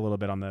to bend a little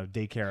bit on the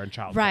daycare and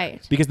childcare,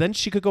 right? Because then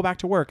she could go back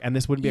to work and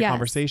this wouldn't be a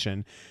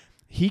conversation.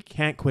 He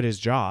can't quit his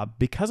job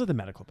because of the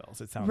medical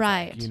bills. It sounds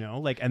like, you know,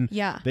 like, and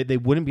they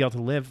wouldn't be able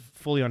to live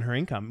fully on her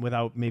income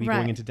without maybe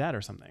going into debt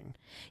or something.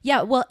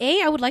 Yeah. Well,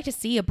 I would like to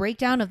see a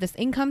breakdown of this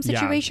income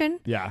situation.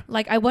 Yeah.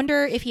 Like, I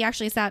wonder if he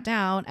actually sat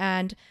down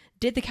and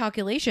did the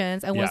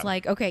calculations and was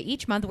like, okay,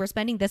 each month we're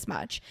spending this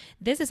much.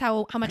 This is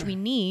how much we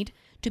need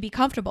to be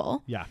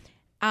comfortable. Yeah.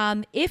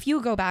 If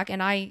you go back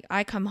and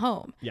I come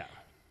home. Yeah.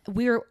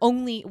 We're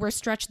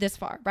stretched this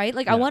far, right?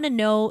 Like, I want to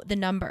know the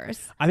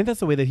numbers. I think that's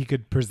the way that he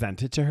could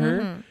present it to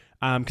her.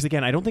 Because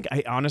again, I don't think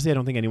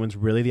anyone's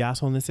really the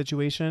asshole in this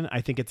situation. I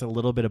think it's a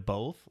little bit of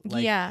both.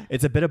 Like,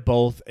 it's a bit of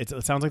both. It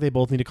sounds like they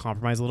both need to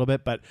compromise a little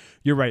bit, but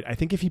you're right. I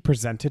think if he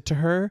presented to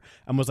her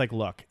and was like,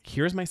 look,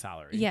 here's my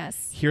salary.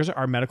 Yes. Here's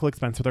our medical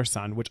expense with our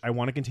son, which I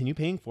want to continue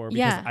paying for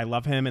because I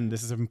love him and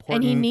this is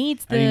important. And he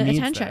needs the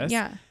attention.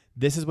 Yeah.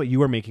 This is what you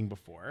were making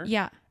before.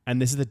 Yeah. And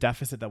this is the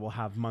deficit that we'll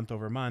have month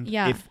over month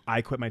if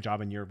I quit my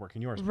job and you're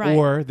working yours. Right.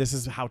 Or this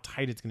is how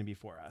tight it's going to be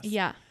for us.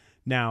 Yeah.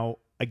 Now,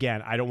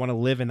 again, I don't want to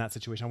live in that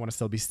situation. I want to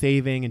still be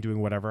saving and doing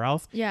whatever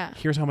else. Yeah.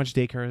 Here's how much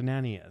daycare a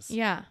nanny is.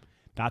 Yeah.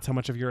 That's how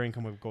much of your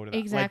income would go to that.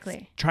 Exactly.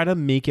 Like, try to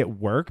make it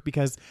work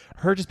because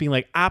her just being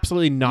like,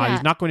 absolutely not.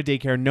 He's not going to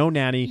daycare. No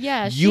nanny.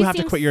 Yeah. You have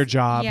to quit your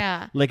job.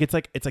 Yeah. Like, it's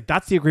like,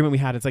 that's the agreement we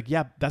had. It's like,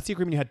 yeah, that's the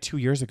agreement you had 2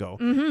 years ago.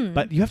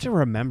 But you have to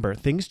remember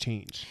things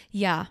change.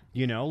 Yeah.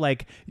 You know,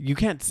 like you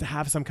can't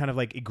have some kind of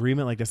like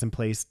agreement like this in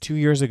place 2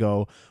 years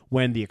ago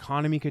when the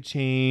economy could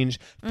change,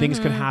 things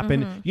could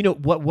happen. You know,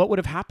 what would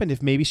have happened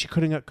if maybe she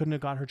couldn't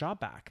have got her job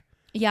back?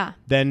 Yeah.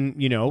 Then,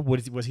 you know,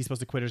 was he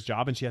supposed to quit his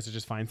job and she has to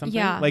just find something?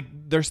 Yeah. Like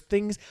there's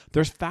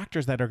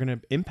factors that are going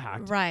to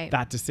impact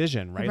that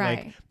decision, right?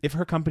 Like if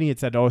her company had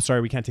said, oh,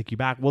 sorry, we can't take you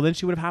back. Well, then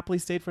she would have happily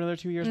stayed for another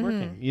 2 years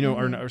working, you know,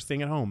 or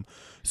staying at home.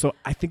 So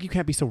I think you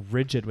can't be so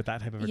rigid with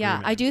that type of agreement.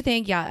 Yeah, I do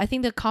think, I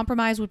think the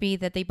compromise would be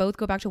that they both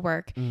go back to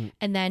work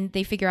and then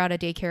they figure out a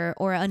daycare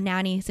or a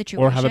nanny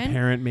situation. Or have a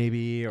parent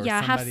maybe. Or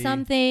somebody. Have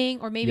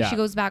something. Or maybe she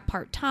goes back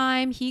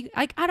part-time.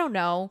 I don't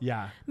know.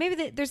 Yeah.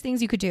 Maybe there's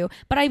things you could do.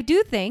 But I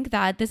do think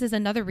that this is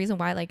another reason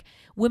why like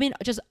women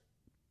just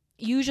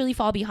usually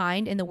fall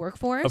behind in the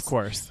workforce. Of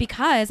course.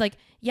 Because like,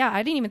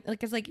 I didn't even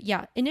like, it's like,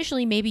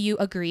 initially maybe you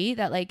agree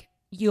that like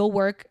you'll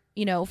work,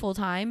 you know, full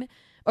time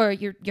or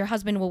your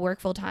husband will work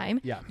full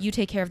time. Yeah. You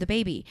take care of the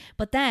baby.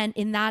 But then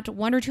in that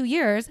 1 or 2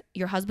 years,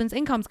 your husband's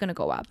income's going to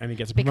go up. And he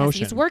gets a promotion. Because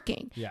he's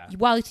working. Yeah.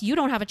 While you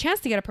don't have a chance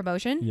to get a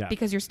promotion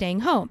because you're staying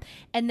home.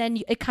 And then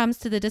it comes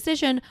to the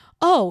decision,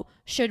 oh,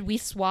 should we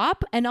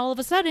swap? And all of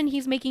a sudden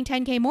he's making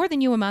 10K more than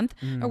you a month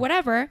or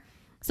whatever.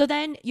 So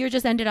then you're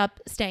just ended up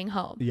staying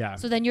home. Yeah.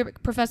 So then your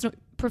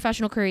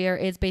professional career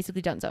is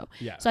basically done so.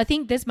 Yeah. So I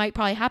think this might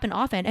probably happen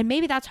often. And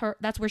maybe that's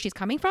where she's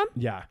coming from.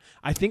 Yeah.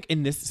 I think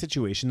in this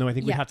situation though, I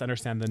think we have to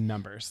understand the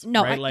numbers.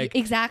 No, right? Like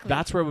exactly.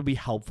 That's where it would be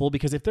helpful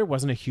because if there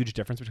wasn't a huge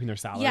difference between their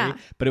salary,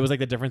 but it was like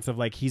the difference of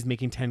like he's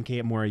making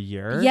 10K more a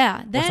year.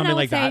 Yeah. Then or something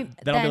like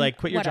that. Then I'll be like,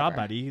 quit your whatever. job,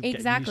 buddy.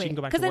 Exactly. She can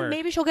go back to work. Because then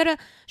maybe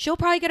she'll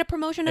probably get a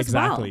promotion as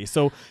well. Exactly.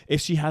 So if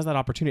she has that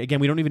opportunity, again,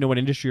 we don't even know what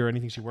industry or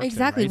anything she works in.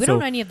 Exactly. Right? We don't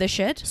know any of this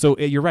shit. So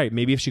you're right.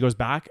 Maybe if she goes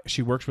back,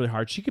 she works really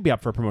hard, she could be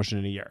up for a promotion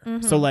in a year.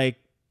 So like,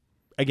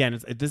 again,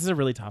 this is a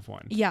really tough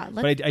one. Yeah.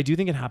 But I do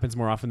think it happens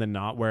more often than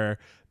not where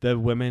the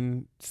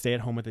women stay at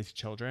home with these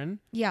children.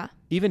 Yeah.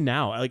 Even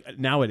now, like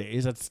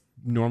nowadays, that's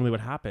normally what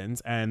happens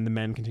and the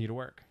men continue to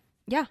work.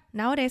 Yeah.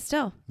 Nowadays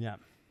still. Yeah.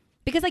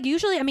 Because like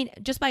usually, I mean,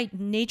 just by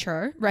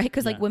nature, right?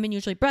 Because like women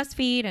usually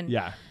breastfeed and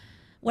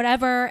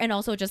whatever. And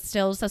also just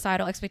still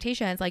societal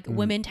expectations. Like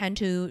women tend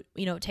to,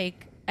 you know,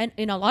 take, and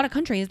in a lot of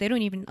countries, they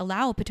don't even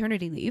allow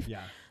paternity leave.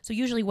 Yeah. So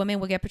usually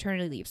women will get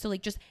paternity leave. So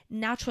like just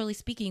naturally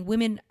speaking,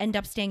 women end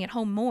up staying at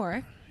home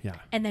more. Yeah.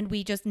 And then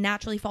we just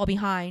naturally fall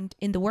behind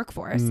in the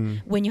workforce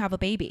when you have a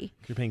baby.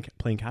 You're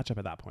playing catch up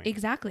at that point.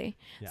 Exactly.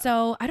 Yeah.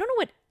 So I don't know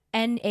what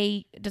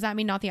does that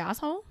mean not the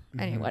asshole?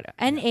 Anyway, what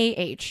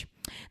NAH.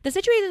 The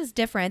situation is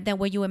different than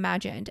what you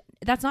imagined.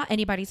 That's not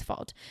anybody's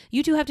fault.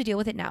 You two have to deal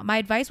with it now. My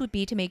advice would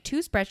be to make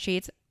 2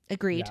 spreadsheets.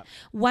 Agreed. Yeah.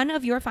 One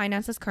of your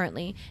finances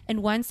currently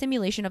and one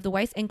simulation of the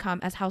wife's income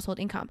as household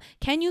income.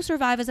 Can you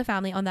survive as a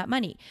family on that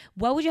money?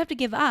 What would you have to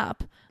give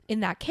up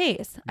in that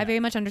case? I very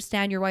much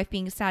understand your wife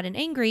being sad and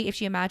angry if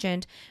she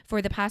imagined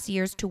for the past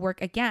years to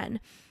work again.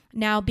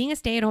 Now, being a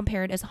stay-at-home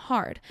parent is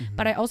hard,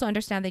 but I also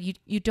understand that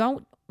you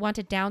don't want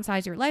to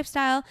downsize your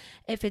lifestyle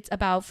if it's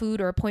about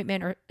food or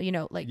appointment or, you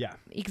know, like,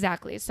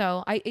 exactly.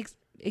 So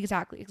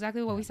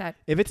Exactly what we said.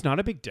 If it's not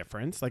a big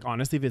difference, like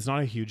honestly, if it's not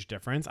a huge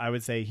difference, I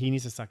would say he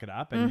needs to suck it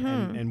up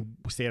and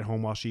stay at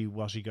home while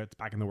she gets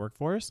back in the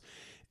workforce.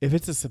 If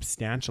it's a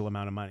substantial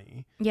amount of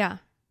money,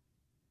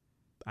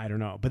 I don't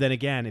know. But then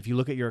again, if you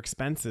look at your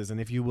expenses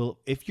and if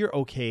you're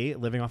okay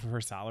living off of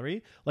her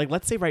salary, like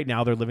let's say right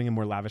now they're living a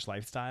more lavish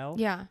lifestyle,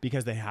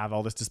 because they have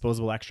all this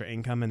disposable extra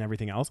income and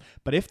everything else.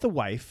 But if the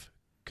wife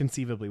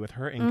conceivably with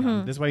her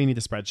income, this is why you need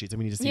the spreadsheets and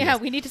we need to see this.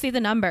 We need to see the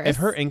numbers. If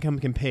her income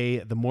can pay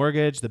the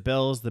mortgage, the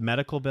bills, the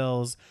medical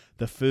bills,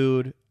 the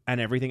food and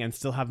everything and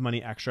still have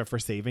money extra for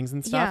savings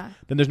and stuff,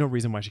 then there's no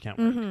reason why she can't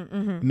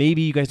work.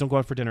 Maybe you guys don't go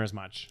out for dinner as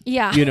much.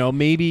 Yeah. You know,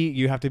 maybe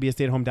you have to be a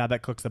stay-at-home dad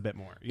that cooks a bit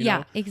more. You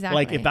know? Exactly.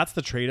 Like if that's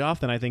the trade-off,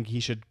 then I think he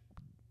should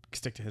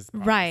stick to his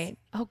promise. Right.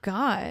 Oh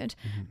God.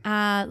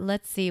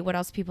 Let's see what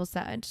else people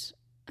said.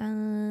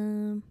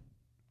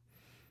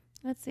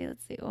 Let's see.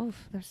 Oh,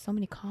 there's so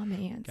many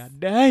comments. God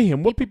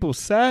damn, what people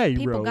say,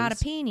 People Rose. got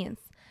opinions.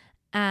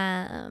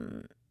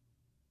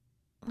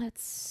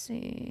 Let's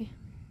see.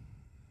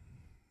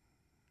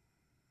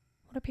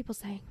 What are people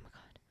saying? Oh my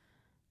God.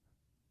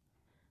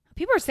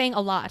 People are saying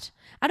a lot.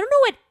 I don't know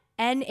what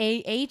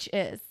NAH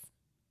is.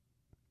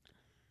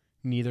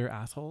 Neither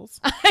assholes.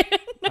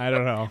 I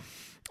don't know.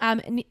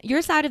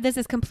 Your side of this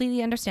is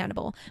completely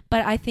understandable,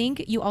 but I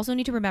think you also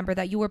need to remember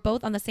that you were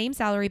both on the same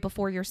salary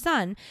before your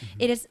son.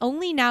 It is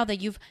only now that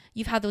you've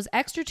had those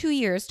extra 2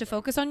 years to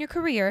focus on your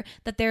career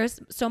that there's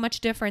so much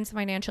difference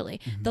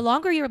financially. The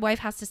longer your wife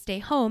has to stay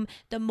home,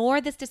 the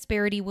more this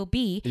disparity will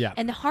be,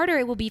 and the harder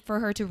it will be for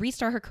her to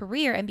restart her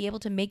career and be able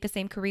to make the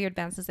same career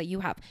advances that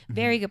you have.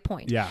 Very good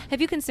point. Yeah.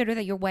 Have you considered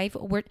that your wife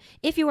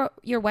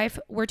your wife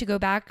were to go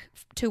back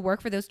to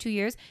work for those 2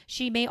 years,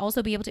 she may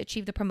also be able to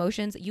achieve the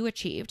promotions you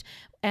achieved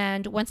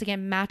and once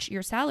again match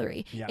your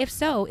salary? If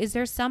so, is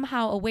there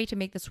somehow a way to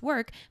make this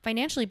work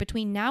financially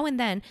between now and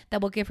then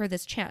that will give her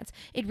this chance?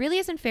 It really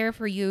isn't fair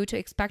for you to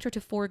expect her to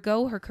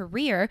forego her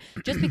career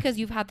just because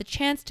you've had the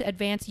chance to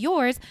advance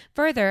yours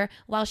further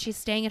while she's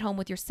staying at home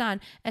with your son,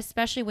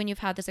 especially when you've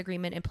had this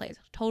agreement in place.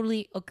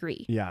 Totally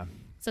agree. Yeah.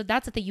 So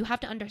that's the thing. You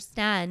have to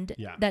understand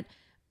that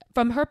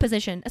from her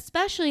position,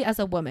 especially as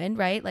a woman,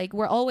 right? Like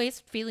we're always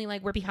feeling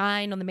like we're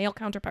behind on the male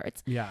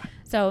counterparts. Yeah.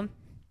 So,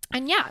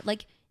 and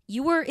like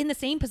you were in the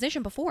same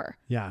position before.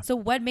 Yeah. So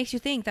what makes you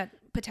think that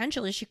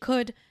potentially she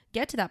could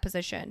get to that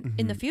position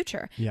in the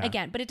future? Yeah.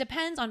 Again, but it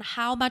depends on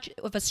how much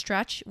of a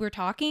stretch we're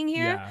talking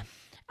here.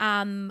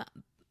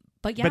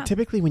 But yeah. But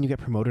typically when you get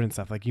promoted and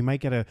stuff, like you might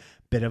get a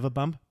bit of a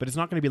bump, but it's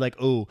not going to be like,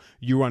 oh,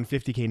 you were on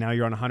 50K, now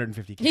you're on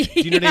 150K. Do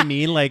you know what I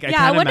mean? Like,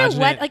 I wonder imagine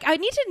what, like I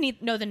need to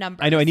know the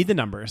numbers. I know, I need the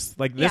numbers.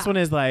 Like this one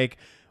is like,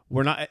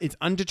 it's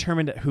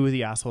undetermined who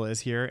the asshole is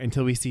here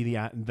until we see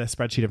the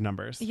spreadsheet of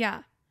numbers.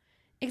 Yeah.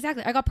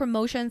 Exactly. I got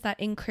promotions that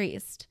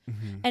increased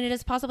and it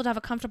is possible to have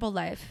a comfortable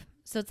life.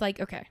 So it's like,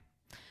 okay,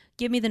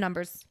 give me the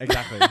numbers.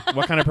 Exactly.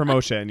 What kind of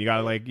promotion? You got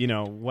to like,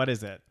 what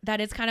is it? That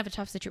is kind of a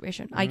tough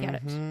situation. I get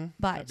it.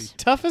 But that'd be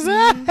tough as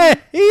that.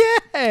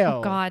 Yeah.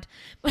 Oh God.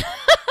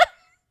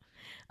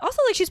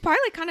 Also, like she's probably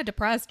like kind of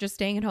depressed just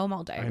staying at home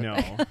all day. I know.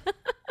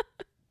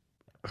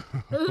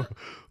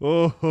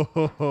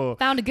 Oh,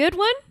 found a good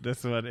one.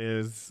 This one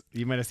is,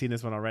 you might have seen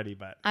this one already,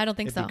 but I don't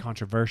think it'd so. Be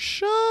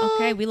controversial.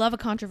 Okay, we love a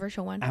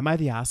controversial one. Am I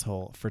the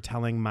asshole for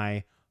telling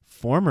my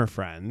former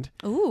friend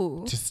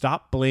to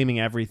stop blaming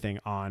everything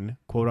on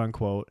quote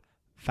unquote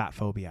fat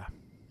phobia?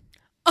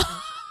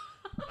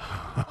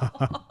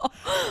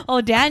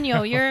 Oh,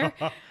 Daniel,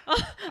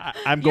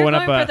 I'm going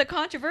up for the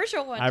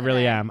controversial one. I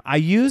really am. I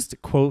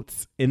used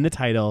quotes in the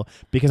title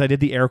because I did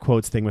the air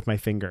quotes thing with my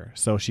finger,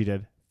 so she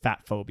did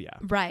fat phobia.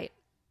 Right.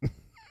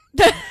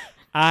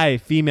 I,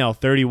 female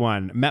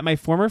 31, met my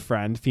former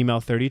friend, female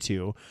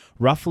 32,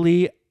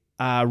 roughly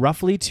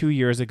 2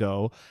 years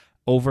ago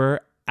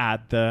over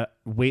at the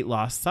weight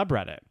loss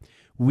subreddit.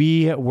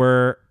 We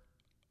were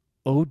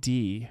OD.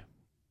 I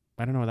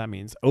don't know what that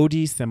means.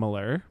 OD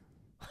similar.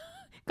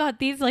 God,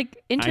 these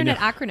like internet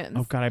acronyms.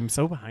 Oh God, I'm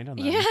so behind on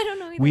that. Yeah, I don't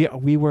know either.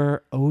 We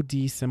were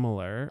OD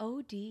similar.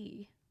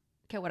 OD.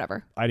 Okay,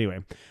 whatever. Anyway,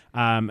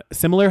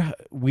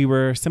 we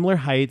were similar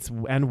heights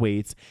and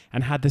weights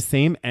and had the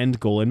same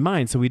end goal in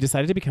mind. So we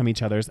decided to become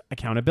each other's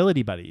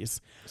accountability buddies.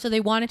 So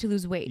they wanted to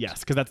lose weight.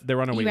 Yes, because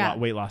they're on a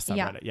weight loss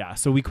subreddit. Yeah.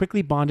 So we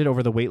quickly bonded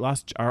over the weight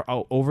loss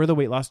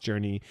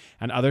journey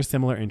and other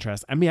similar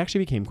interests, and we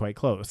actually became quite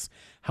close.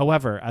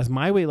 However, as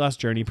my weight loss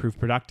journey proved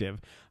productive,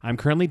 I'm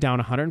currently down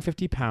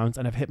 150 pounds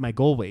and have hit my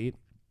goal weight,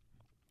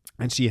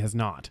 and she has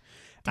not.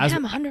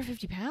 Damn,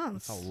 150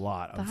 pounds. That's a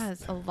lot.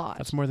 That's a lot.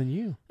 That's more than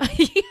you.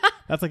 Yeah.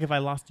 That's like if I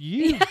lost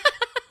you. Yeah.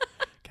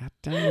 God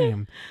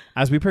damn.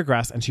 As we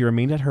progressed, and she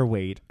remained at her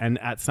weight, and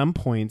at some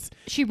points...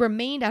 She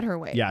remained at her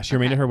weight. Yeah, she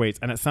remained at her weights,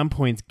 and at some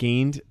points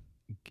gained...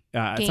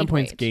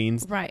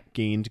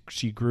 gained.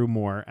 She grew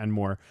more and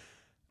more.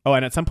 Oh,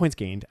 and at some points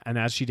gained, and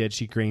as she did,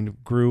 she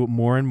grew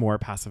more and more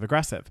passive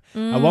aggressive.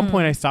 At one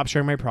point, I stopped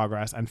sharing my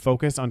progress and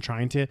focused on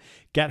trying to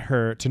get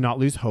her to not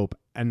lose hope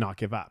and not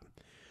give up.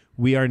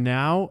 We are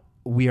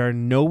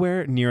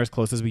nowhere near as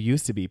close as we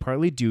used to be,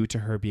 partly due to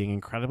her being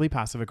incredibly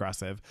passive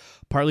aggressive,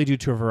 partly due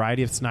to a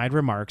variety of snide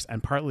remarks,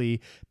 and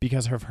partly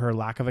because of her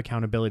lack of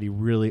accountability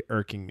really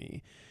irking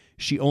me.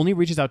 She only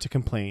reaches out to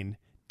complain,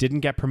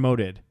 didn't get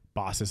promoted,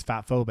 Boss is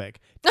fat phobic.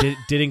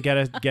 Didn't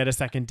get a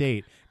second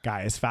date.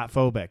 Guy is fat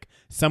phobic.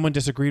 Someone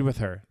disagreed with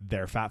her.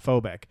 They're fat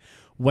phobic.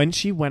 When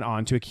she went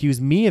on to accuse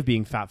me of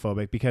being fat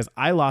phobic because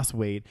I lost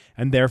weight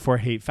and therefore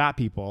hate fat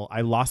people, I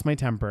lost my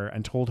temper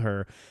and told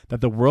her that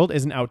the world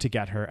isn't out to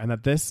get her, and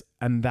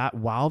that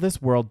while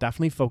this world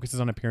definitely focuses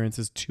on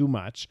appearances too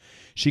much,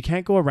 she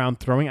can't go around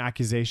throwing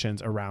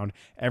accusations around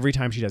every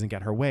time she doesn't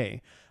get her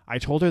way. I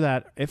told her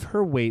that if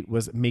her weight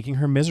was making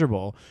her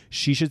miserable,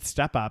 she should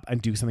step up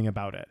and do something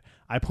about it.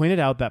 I pointed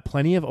out that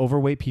plenty of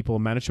overweight people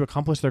manage to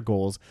accomplish their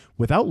goals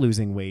without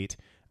losing weight,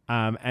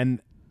 and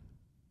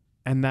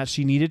that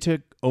she needed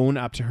to own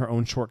up to her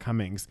own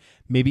shortcomings,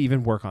 maybe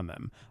even work on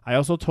them. I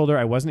also told her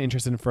I wasn't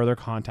interested in further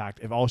contact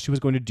if all she was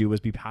going to do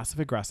was be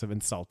passive-aggressive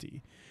and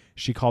salty.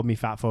 She called me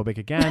fat phobic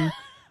again,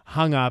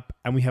 hung up,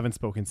 and we haven't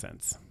spoken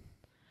since.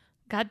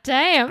 God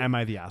damn. Am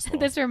I the asshole?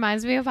 This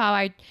reminds me of how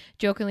I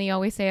jokingly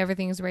always say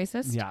everything is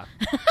racist. Yeah.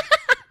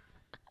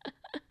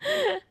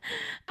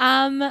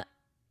 I'm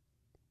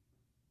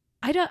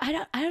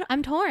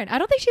torn. I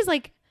don't think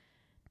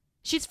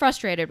she's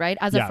frustrated, right?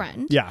 As a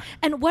friend. Yeah.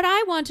 And what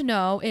I want to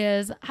know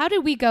is, how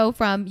did we go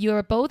from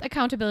you're both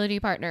accountability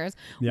partners,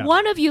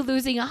 one of you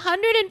losing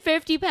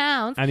 150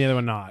 pounds and the other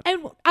one not,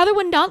 and other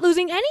one not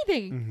losing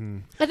anything, mm-hmm.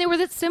 and they were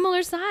that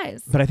similar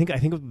size. But I think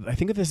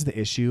if this is the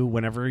issue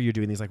whenever you're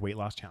doing these like weight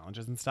loss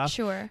challenges and stuff,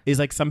 sure, is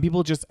like some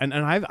people just and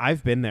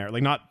I've been there,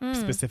 like not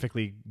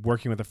specifically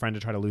working with a friend to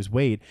try to lose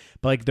weight,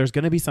 but like there's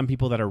going to be some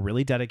people that are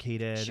really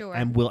dedicated, sure,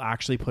 and will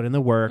actually put in the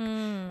work,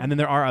 and then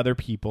there are other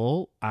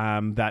people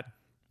that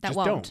just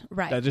won't. Don't.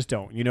 Right. That just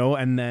don't, you know?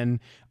 And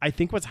then I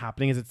think what's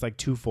happening is it's like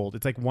twofold.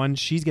 It's like, one,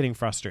 she's getting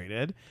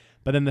frustrated,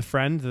 but then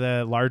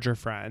the larger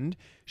friend,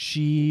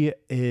 she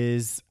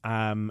is,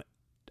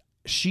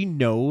 she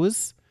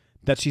knows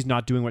that she's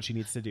not doing what she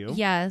needs to do.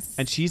 Yes.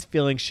 And she's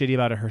feeling shitty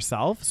about it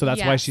herself. So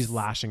that's why she's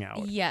lashing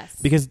out. Yes.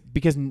 Because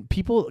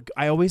people,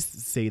 I always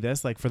say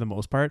this, like for the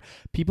most part,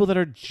 people that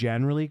are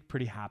generally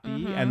pretty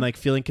happy and like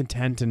feeling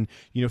content and,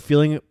 you know,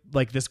 feeling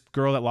like this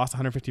girl that lost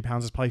 150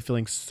 pounds is probably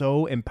feeling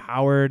so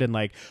empowered and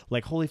like,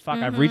 holy fuck,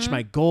 I've reached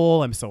my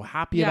goal. I'm so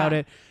happy about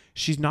it.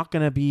 She's not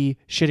going to be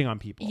shitting on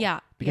people. Yeah.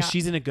 Because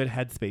she's in a good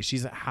headspace.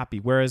 She's happy.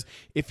 Whereas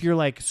if you're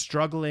like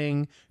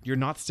struggling, you're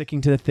not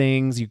sticking to the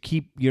things, you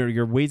keep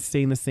your weight's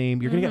staying the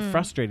same, you're going to get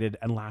frustrated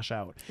and lash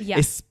out. Yeah.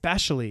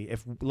 Especially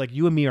if like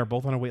you and me are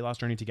both on a weight loss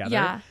journey together.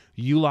 Yeah.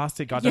 You lost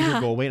it, got down to your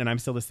goal weight, and I'm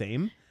still the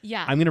same.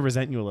 Yeah. I'm going to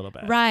resent you a little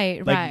bit.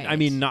 Right. Like, right. I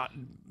mean,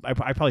 I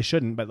probably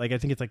shouldn't, but like I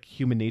think it's like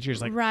human nature is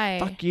like,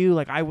 fuck you,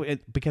 like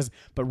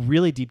but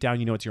really deep down,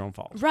 you know, it's your own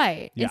fault.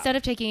 Right. Yeah. Instead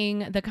of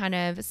taking the kind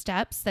of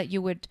steps that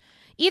you would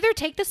either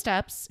take the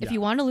steps if you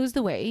want to lose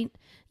the weight,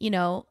 you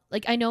know,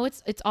 like I know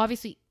it's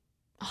obviously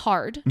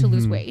hard to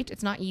lose weight.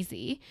 It's not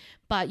easy,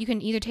 but you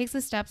can either take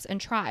the steps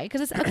and try,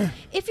 because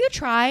if you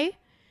try,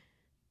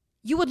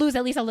 you would lose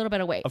at least a little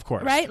bit of weight. Of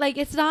course. Right? Like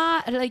it's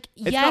not like,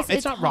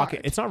 it's not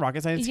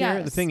rocket science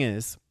here. The thing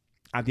is,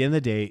 at the end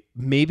of the day,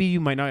 maybe you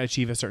might not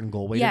achieve a certain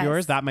goal weight of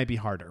yours. That might be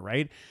harder,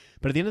 right?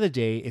 But at the end of the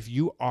day, if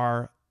you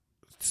are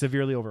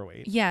severely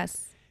overweight,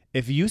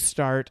 if you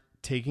start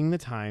taking the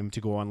time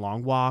to go on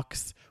long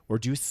walks or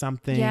do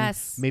something,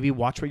 maybe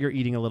watch what you're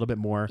eating a little bit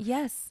more,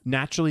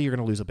 naturally you're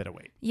going to lose a bit of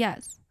weight.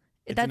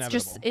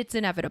 It's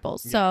inevitable.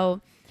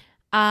 So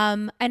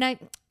and I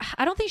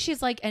don't think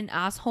she's like an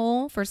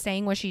asshole for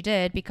saying what she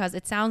did, because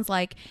it sounds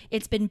like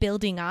it's been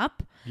building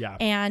up. Yeah.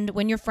 And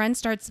when your friend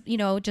starts, you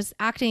know, just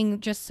acting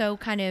just so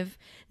kind of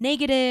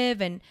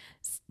negative and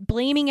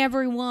blaming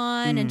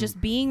everyone and just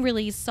being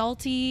really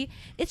salty,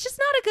 it's just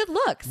not a good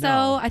look.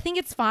 So I think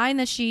it's fine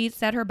that she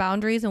set her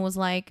boundaries and was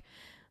like,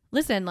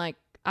 listen, like,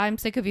 I'm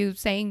sick of you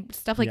saying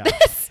stuff like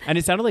this. And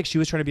it sounded like she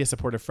was trying to be a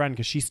supportive friend,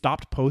 because she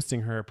stopped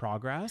posting her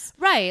progress.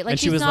 Right. Like,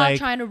 she's not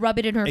trying to rub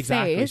it in her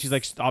face. She's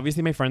like,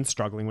 obviously my friend's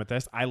struggling with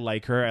this. I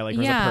like her. I like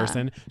her as a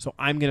person. So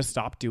I'm going to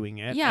stop doing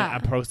it. Yeah. And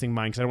I'm posting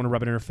mine because I don't want to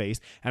rub it in her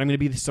face. And I'm going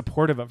to be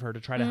supportive of her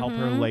to try to help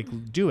her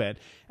like do it.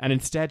 And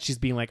instead she's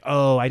being like,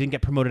 oh, I didn't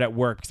get promoted at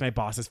work because my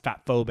boss is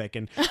fat phobic.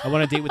 And I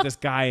want to date with this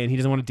guy and he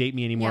doesn't want to date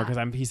me anymore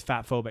because he's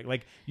fat phobic.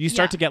 Like, you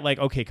start to get like,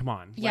 okay, come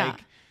on. Yeah.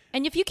 Like,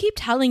 and if you keep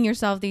telling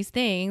yourself these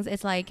things,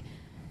 it's like,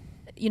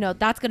 you know,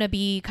 that's going to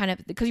be kind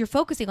of, because you're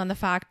focusing on the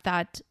fact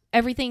that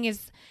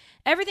everything's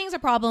a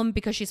problem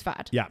because she's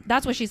fat. Yeah.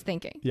 That's what she's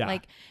thinking. Yeah.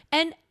 Like,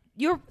 and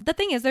the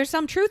thing is, there's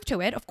some truth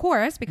to it, of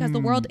course, because the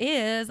world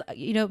is,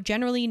 you know,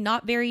 generally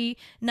not very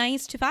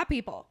nice to fat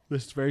people.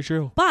 This is very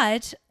true.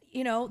 But,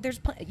 you know, there's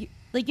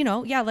like, you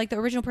know, like the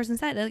original person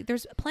said, like,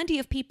 there's plenty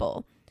of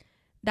people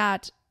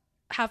that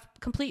have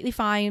completely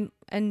fine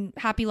and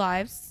happy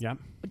lives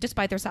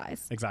despite their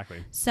size.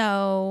 Exactly.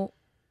 So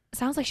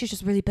sounds like she's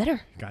just really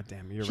bitter. God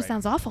damn, you're right. She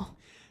sounds awful.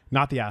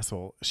 Not the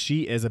asshole.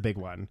 She is a big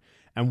one.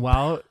 And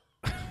while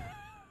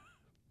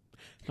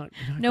not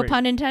no great.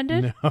 Pun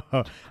intended.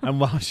 No.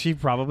 And while she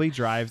probably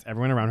drives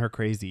everyone around her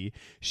crazy,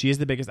 she is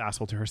the biggest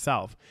asshole to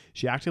herself.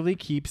 She actively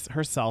keeps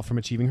herself from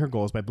achieving her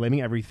goals by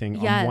blaming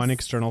everything on one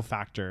external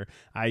factor,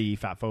 i.e.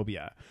 fat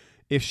phobia.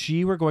 If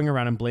she were going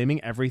around and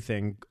blaming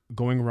everything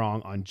going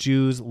wrong on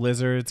Jews,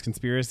 lizards,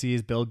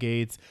 conspiracies, Bill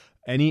Gates,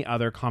 any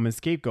other common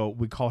scapegoat,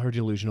 we'd call her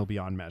delusional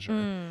beyond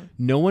measure.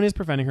 No one is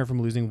preventing her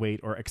from losing weight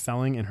or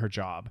excelling in her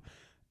job.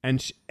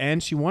 And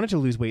she wanted to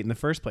lose weight in the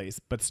first place,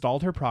 but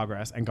stalled her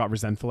progress and got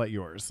resentful at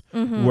yours.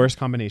 Worst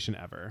combination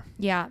ever.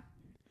 Yeah.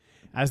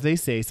 As they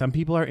say, some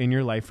people are in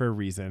your life for a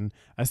reason,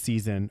 a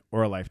season,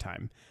 or a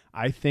lifetime.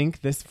 I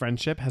think this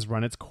friendship has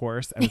run its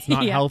course, and it's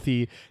not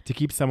healthy to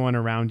keep someone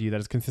around you that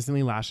is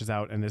consistently lashes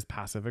out and is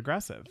passive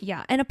aggressive.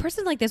 Yeah. And a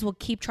person like this will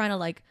keep trying to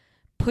like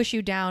push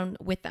you down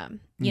with them,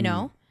 you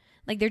know?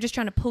 Like they're just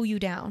trying to pull you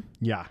down.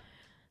 Yeah.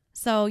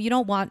 So you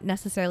don't want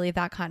necessarily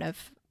that kind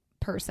of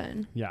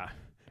person. Yeah.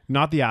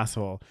 Not the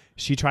asshole.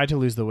 She tried to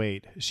lose the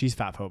weight. She's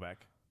fat phobic.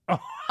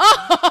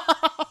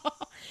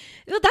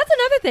 Well, that's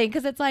another thing,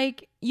 because it's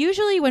like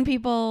usually when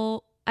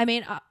people, I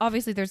mean,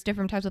 obviously there's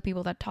different types of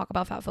people that talk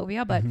about fat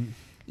phobia, but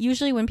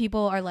usually when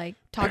people are like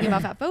talking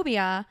about fat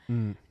phobia,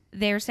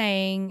 they're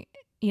saying,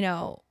 you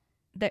know,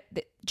 that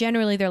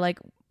generally they're like,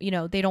 you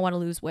know, they don't want to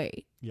lose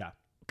weight. Yeah.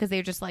 Because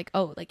they're just like,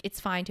 oh, like it's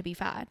fine to be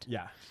fat.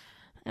 Yeah.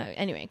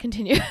 Anyway,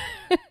 continue.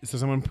 So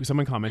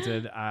someone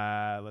commented,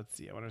 let's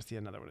see, I want to see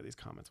another one of these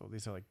comments. Well,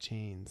 these are like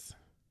chains.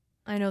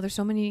 I know there's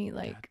so many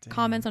like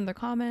comments on their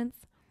comments.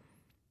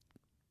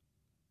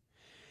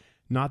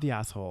 Not the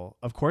asshole.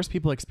 Of course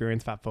people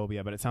experience fat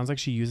phobia, but it sounds like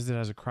she uses it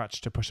as a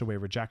crutch to push away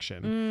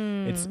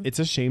rejection. It's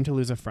a shame to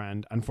lose a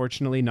friend.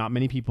 Unfortunately, not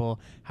many people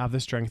have the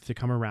strength to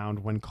come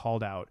around when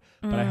called out,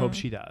 but I hope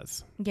she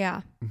does.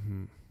 Yeah.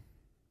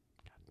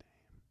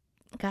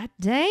 God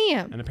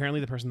damn. And apparently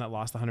the person that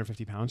lost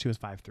 150 pounds, she was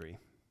 5'3".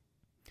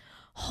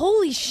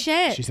 Holy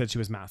shit. She said she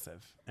was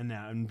massive, and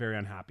now I'm very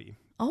unhappy.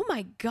 Oh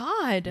my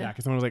God. Yeah,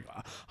 because someone was like,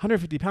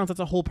 150 pounds, that's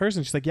a whole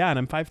person. She's like, yeah, and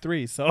I'm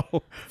 5'3",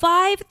 so.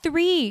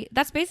 5'3".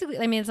 That's basically,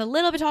 I mean, it's a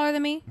little bit taller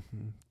than me.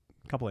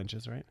 A couple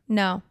inches, right?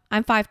 No,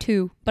 I'm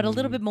 5'2", but a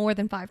little bit more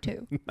than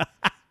 5'2".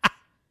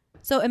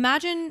 So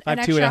imagine an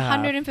extra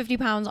 150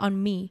 pounds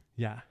on me.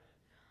 Yeah.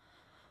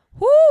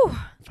 Woo.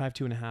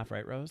 5'2 and a half,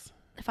 right, Rose?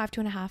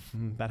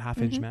 5'2.5". That half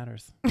inch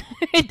matters.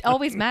 It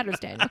always matters,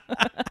 Daniel.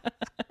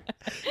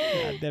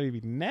 God, that'd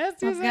be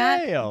nasty as God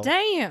hell.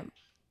 damn.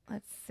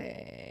 Let's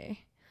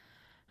see.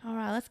 All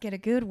right, let's get a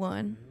good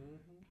one.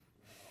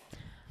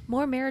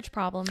 More marriage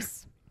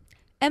problems.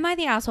 Am I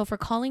the asshole for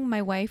calling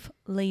my wife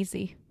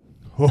lazy?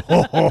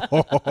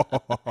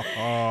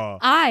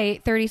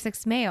 I,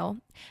 36 male,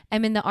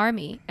 am in the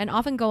army and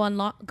often go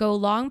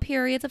long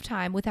periods of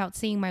time without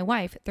seeing my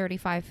wife,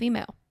 35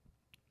 female.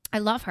 I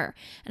love her,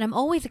 and I'm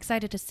always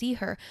excited to see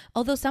her,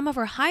 although some of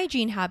her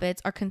hygiene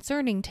habits are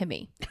concerning to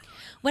me.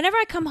 Whenever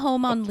I come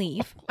home on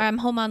leave, I'm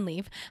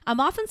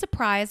often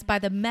surprised by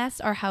the mess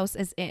our house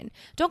is in.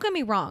 Don't get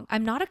me wrong,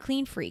 I'm not a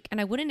clean freak,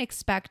 and I wouldn't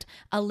expect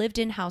a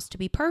lived-in house to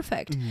be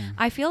perfect.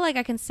 I feel like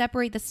I can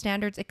separate the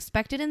standards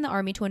expected in the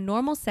army to a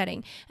normal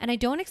setting, and I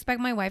don't expect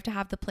my wife to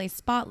have the place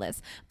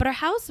spotless, but our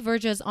house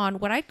verges on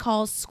what I'd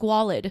call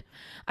squalid.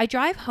 I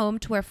drive home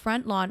to our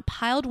front lawn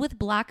piled with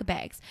black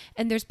bags,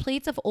 and there's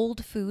plates of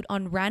old food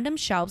on random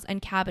shelves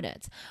and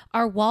cabinets.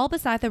 Our wall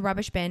beside the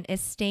rubbish bin is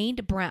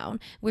stained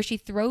brown, where she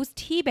throws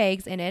tea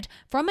bags in it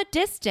from a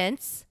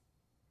distance,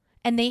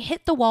 and they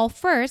hit the wall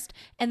first,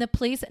 and the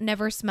place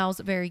never smells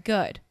very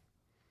good.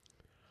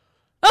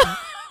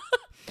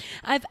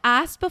 I've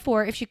asked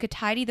before if she could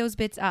tidy those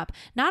bits up,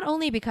 not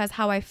only because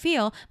how I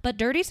feel, but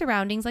dirty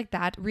surroundings like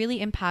that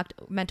really impact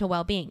mental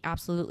well-being,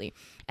 absolutely.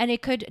 And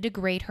it could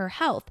degrade her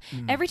health.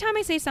 Every time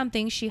I say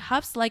something, she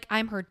huffs like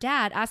I'm her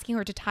dad asking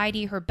her to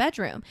tidy her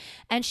bedroom,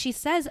 and she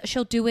says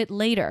she'll do it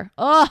later.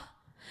 Ugh!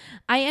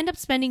 I end up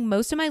spending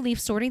most of my leave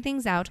sorting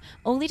things out,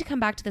 only to come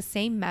back to the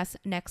same mess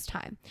next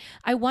time.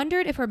 I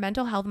wondered if her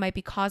mental health might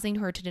be causing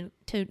her to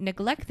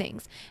neglect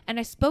things, and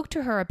I spoke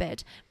to her a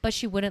bit, but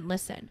she wouldn't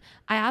listen.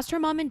 I asked her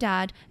mom and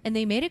dad, and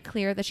they made it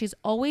clear that she's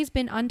always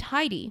been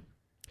untidy.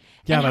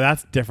 Yeah, but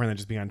that's different than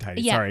just being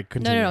untidy. Yeah, Sorry,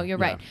 continue. No, you're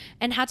right.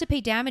 And had to pay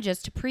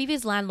damages to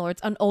previous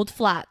landlords on old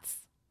flats.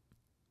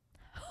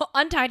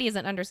 Untidy is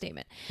an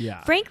understatement.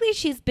 Yeah. Frankly,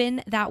 she's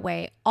been that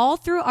way all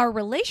through our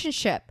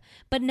relationship,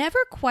 but never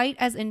quite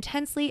as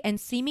intensely and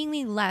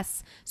seemingly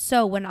less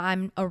so when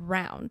I'm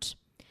around.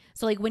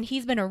 So like when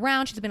he's been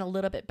around, she's been a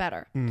little bit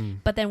better.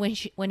 But then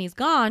when he's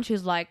gone,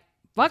 she's like,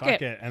 fuck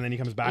it. And then he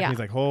comes back and he's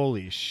like,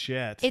 holy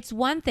shit. It's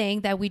one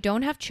thing that we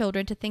don't have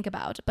children to think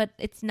about, but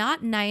it's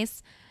not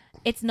nice.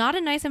 It's not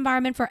a nice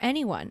environment for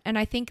anyone. And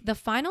I think the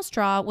final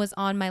straw was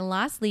on my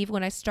last leave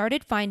when I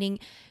started finding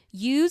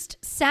used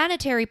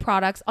sanitary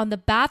products on the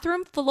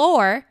bathroom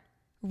floor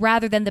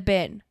rather than the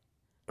bin.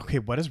 Okay,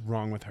 what is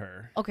wrong with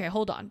her? Okay,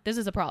 hold on. This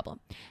is a problem.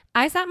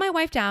 I sat my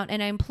wife down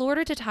and I implored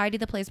her to tidy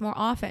the place more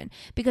often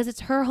because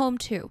it's her home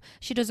too.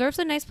 She deserves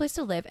a nice place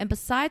to live, and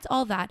besides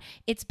all that,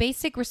 it's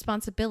basic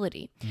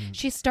responsibility.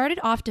 She started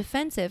off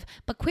defensive,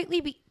 but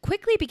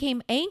quickly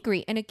became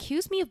angry and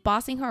accused me of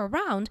bossing her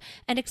around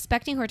and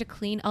expecting her to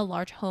clean a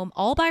large home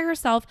all by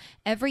herself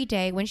every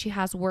day when she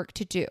has work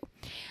to do.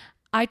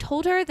 I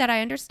told her that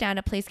I understand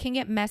a place can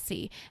get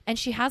messy and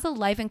she has a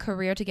life and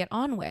career to get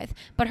on with,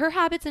 but her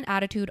habits and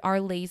attitude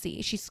are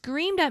lazy. She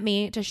screamed at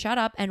me to shut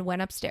up and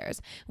went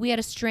upstairs. We had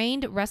a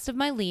strained rest of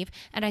my leave,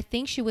 and I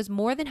think she was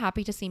more than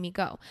happy to see me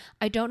go.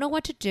 I don't know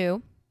what to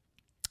do.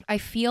 I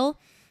feel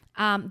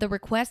the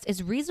request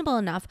is reasonable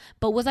enough,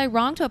 but was I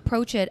wrong to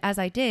approach it as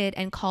I did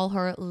and call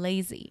her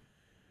lazy?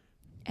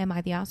 Am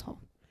I the asshole?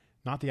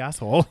 Not the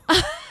asshole.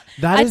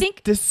 I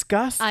think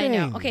disgusting. I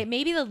know. Okay,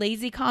 maybe the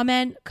lazy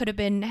comment could have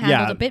been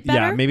handled a bit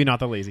better. Yeah, maybe not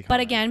the lazy comment. But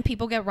again,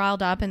 people get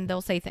riled up and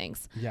they'll say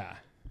things. Yeah.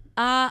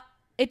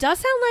 It does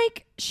sound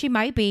like she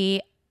might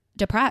be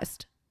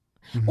depressed.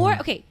 Or,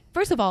 okay,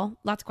 first of all,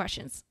 lots of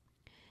questions.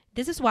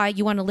 This is why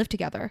you want to live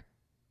together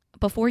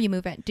before you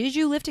move in. Did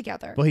you live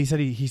together? Well, he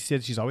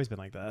said she's always been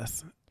like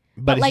this.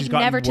 But like she's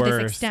gotten never worse. to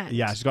this extent.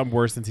 Yeah, she's gotten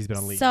worse since he's been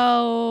on leave.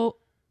 So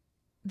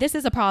this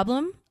is a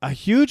problem. A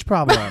huge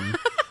problem.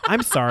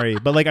 I'm sorry,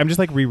 but like I'm just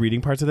like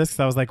rereading parts of this because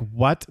I was like,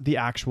 what the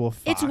actual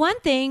fuck? It's one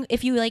thing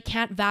if you like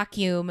can't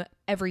vacuum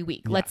every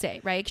week, let's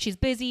say, right? She's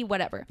busy,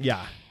 whatever.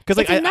 Yeah. Because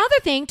like, it's another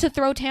thing to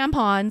throw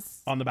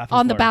tampons on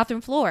the bathroom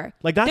floor.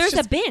 Like there's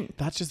a bin.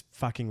 That's just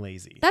fucking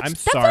lazy. I'm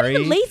sorry. That's not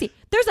even lazy.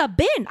 There's a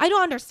bin. I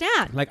don't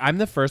understand. Like I'm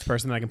the first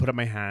person that I can put up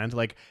my hand.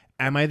 Like,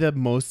 am I the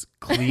most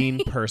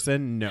clean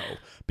person? No.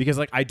 Because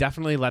like I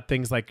definitely let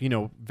things like,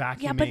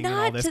 vacuuming and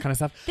all this kind of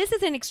stuff. This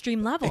is an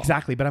extreme level.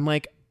 Exactly. But I'm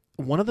like,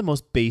 one of the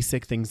most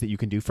basic things that you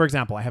can do, for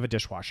example, I have a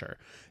dishwasher.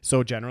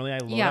 So generally I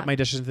load up my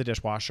dishes into the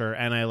dishwasher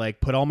and I like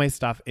put all my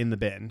stuff in the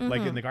bin,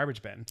 like in the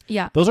garbage bin.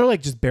 Yeah. Those are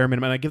like just bare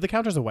minimum. And I give the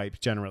counters a wipe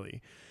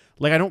generally.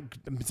 Like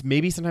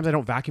maybe sometimes I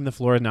don't vacuum the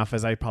floor enough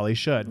as I probably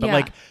should.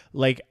 But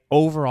like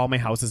overall my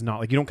house is not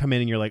like, you don't come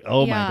in and you're like,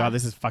 oh my God,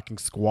 this is fucking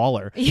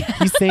squalor. Yeah.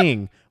 He's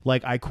saying,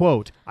 like, I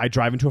quote, I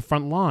drive into a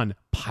front lawn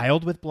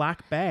piled with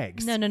black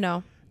bags.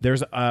 No.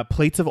 There's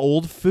plates of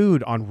old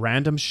food on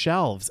random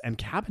shelves and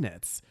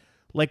cabinets.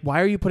 Like,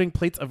 why are you putting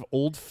plates of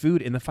old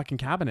food in the fucking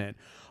cabinet?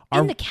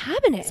 In the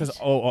cabinet? It says,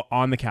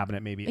 on the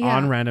cabinet maybe. Yeah.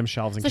 On random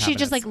shelves and cabinets. So she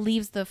just like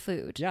leaves the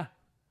food. Yeah.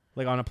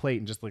 Like on a plate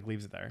and just like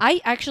leaves it there.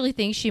 I actually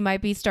think she might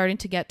be starting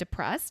to get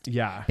depressed.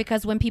 Yeah.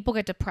 Because when people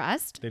get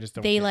depressed,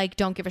 they like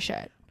don't give a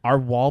shit. Our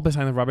wall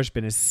beside the rubbish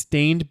bin is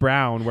stained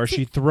brown where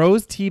she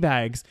throws tea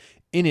bags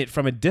in it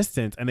from a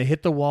distance and they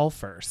hit the wall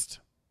first.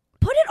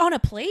 Put it on a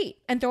plate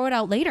and throw it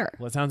out later.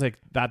 Well, it sounds like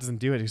that doesn't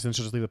do it because then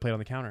she'll just leave the plate on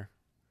the counter.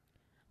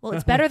 Well,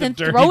 it's better than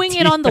throwing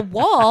it on the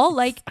wall.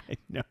 Like, I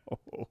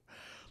know.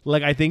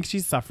 Like, I think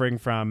she's suffering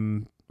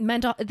from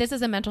this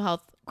is a mental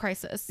health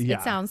crisis. Yeah.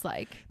 It sounds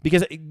like,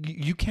 because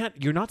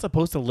you're not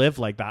supposed to live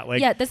like that. Like,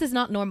 yeah, this is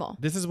not normal.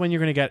 This is when you're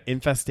going to get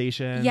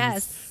infestations.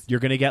 Yes. You're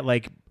going to get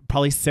like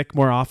probably sick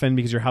more often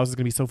because your house is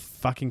going to be so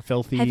fucking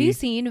filthy. Have you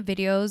seen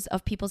videos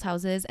of people's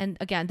houses? And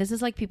again, this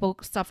is like people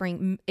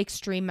suffering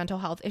extreme mental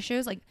health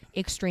issues, like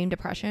extreme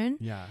depression.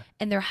 Yeah.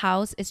 And their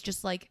house is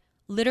just like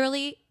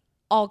literally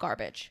all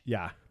garbage.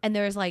 Yeah. And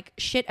there's like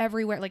shit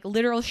everywhere, like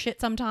literal shit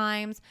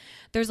sometimes.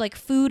 There's like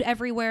food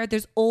everywhere.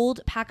 There's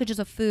old packages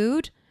of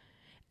food.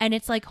 And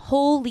it's like,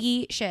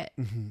 holy shit.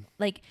 Mm-hmm.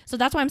 Like, so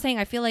that's why I'm saying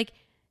I feel like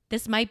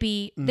this might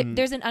be,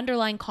 there's an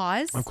underlying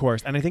cause. Of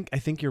course. And I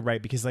think you're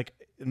right because like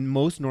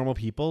most normal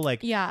people, like,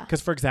 yeah.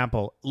 Because for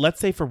example, let's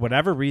say for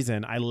whatever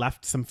reason, I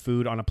left some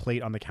food on a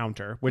plate on the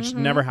counter, which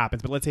never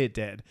happens, but let's say it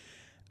did.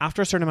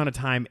 After a certain amount of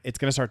time, it's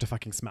going to start to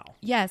fucking smell.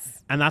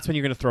 Yes. And that's when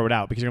you're going to throw it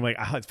out because you're going to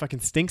be like, it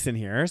fucking stinks in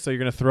here. So you're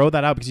going to throw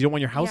that out because you don't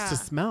want your house to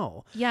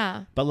smell.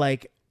 Yeah. But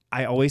like,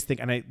 I always think,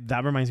 and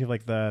that reminds me of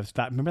like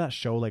remember that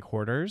show like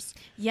Hoarders?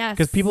 Yes.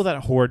 Because people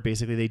that hoard,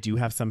 basically, they do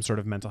have some sort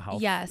of mental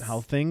health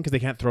thing because they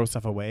can't throw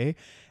stuff away.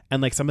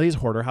 And like some of these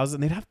hoarder houses,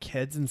 and they'd have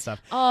kids and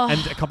stuff. Oh.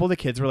 And a couple of the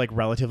kids were like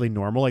relatively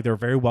normal. Like they were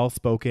very well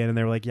spoken and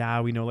they were like, yeah,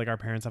 we know like our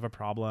parents have a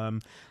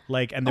problem.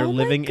 Like, and they're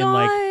living in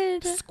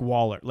like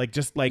squalor, like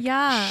just like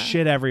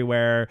shit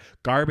everywhere,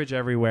 garbage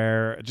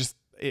everywhere. Just,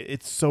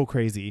 it's so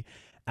crazy.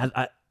 And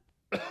are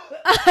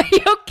you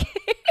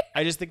okay?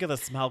 I just think of the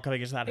smell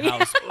coming into that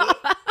house. No.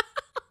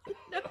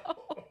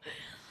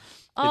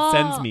 It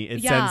sends me.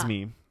 It sends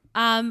me.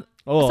 So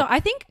I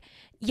think,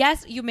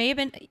 yes, you may have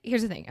been.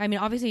 Here's the thing. I mean,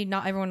 obviously,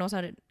 not everyone knows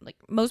how to. Like,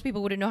 most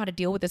people wouldn't know how to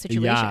deal with the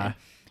situation. Yeah.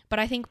 But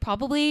I think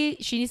probably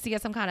she needs to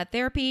get some kind of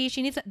therapy.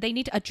 They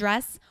need to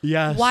address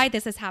why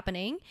this is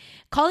happening.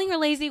 Calling her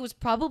lazy was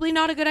probably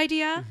not a good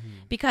idea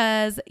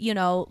because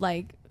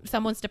like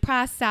someone's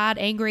depressed, sad,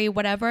 angry,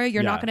 whatever.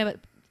 You're not gonna.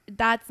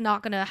 That's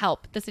not going to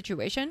help the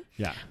situation.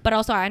 Yeah. But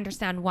also I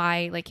understand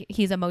why, like,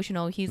 he's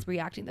emotional. He's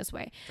reacting this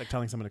way. It's like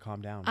telling someone to calm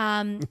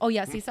down. Oh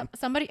yeah. See,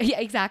 somebody, yeah,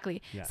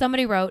 exactly. Yeah.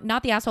 Somebody wrote,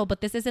 not the asshole,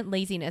 but this isn't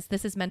laziness.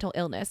 This is mental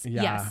illness.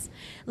 Yeah. Yes.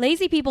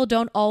 Lazy people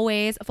don't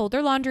always fold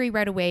their laundry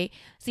right away.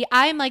 See,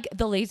 I'm like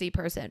the lazy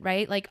person,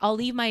 right? Like I'll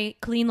leave my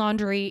clean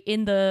laundry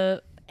in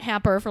the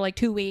hamper for like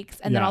 2 weeks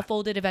and then I'll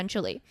fold it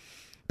eventually.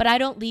 But I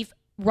don't leave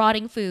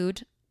rotting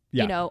food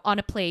on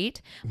a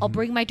plate. I'll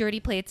bring my dirty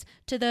plates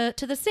to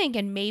the sink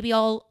and maybe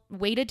I'll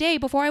wait a day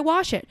before I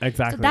wash it.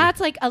 Exactly. So that's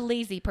like a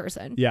lazy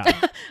person.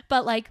 Yeah.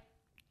 But like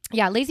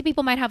Yeah, lazy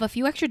people might have a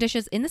few extra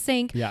dishes in the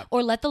sink, Yeah.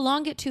 or let the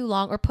lawn get too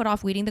long, or put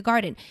off weeding the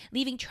garden,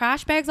 leaving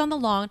trash bags on the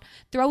lawn,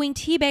 throwing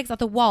tea bags at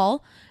the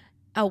wall.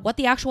 What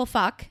the actual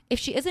fuck? If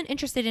she isn't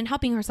interested in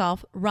helping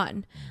herself,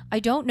 run.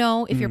 I don't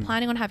know if you're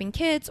planning on having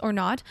kids or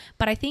not,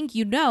 but I think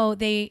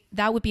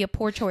that would be a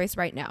poor choice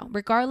right now.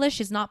 Regardless,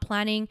 she's not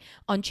planning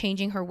on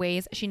changing her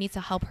ways. She needs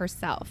to help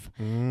herself.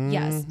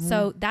 Yes.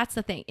 So that's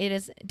the thing. It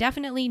is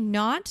definitely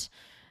not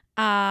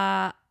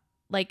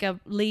like a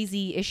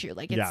lazy issue.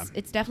 Like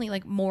it's definitely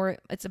like more,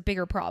 it's a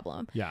bigger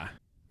problem. Yeah.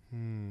 I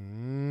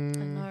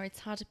know it's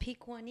hard to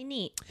pick one in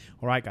it.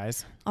 All right,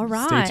 guys. All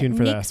right. Stay tuned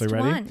for this. Are you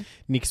ready? One.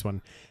 Next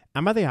one.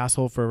 Am I the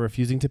asshole for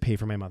refusing to pay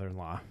for my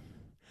mother-in-law?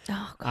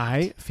 Oh, God.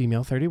 I,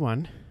 female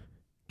 31,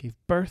 gave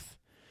birth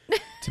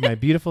to my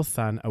beautiful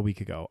son a week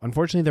ago.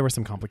 Unfortunately, there were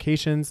some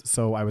complications,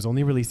 so I was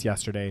only released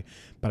yesterday,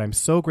 but I'm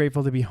so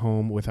grateful to be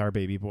home with our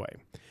baby boy.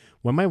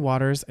 When my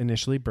waters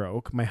initially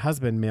broke, my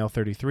husband, male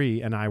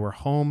 33, and I were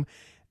home,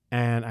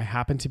 and I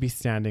happened to be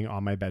standing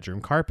on my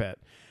bedroom carpet.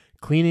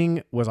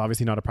 Cleaning was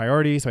obviously not a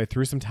priority, so I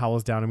threw some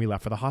towels down and we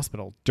left for the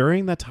hospital.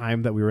 During the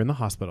time that we were in the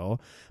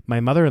hospital, my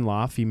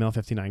mother-in-law, female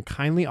 59,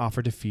 kindly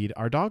offered to feed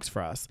our dogs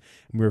for us,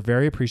 and we were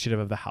very appreciative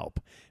of the help.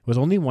 It was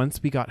only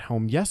once we got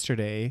home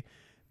yesterday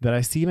that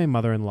I see my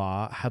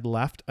mother-in-law had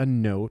left a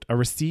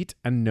receipt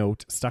and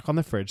note stuck on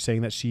the fridge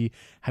saying that she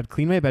had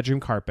cleaned my bedroom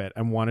carpet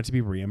and wanted to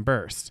be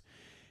reimbursed.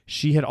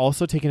 She had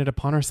also taken it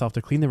upon herself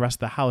to clean the rest of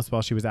the house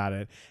while she was at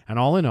it, and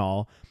all in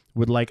all,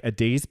 would like a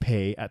day's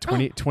pay at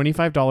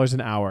 $25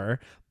 an hour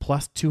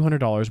plus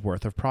 $200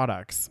 worth of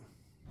products.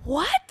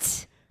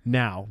 What?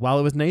 Now, while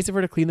it was nice of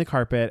her to clean the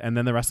carpet and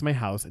then the rest of my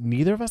house,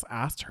 neither of us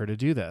asked her to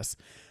do this.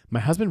 My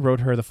husband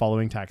wrote her the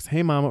following text.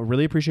 Hey, Mom,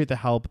 really appreciate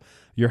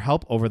your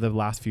help over the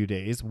last few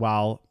days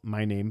while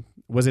my name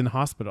was in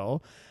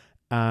hospital.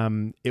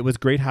 It was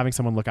great having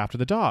someone look after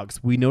the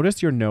dogs. We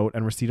noticed your note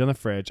and receipt on the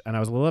fridge, and I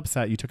was a little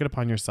upset you took it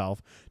upon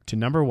yourself to,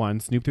 number one,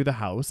 snoop through the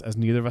house, as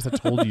neither of us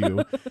had told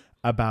you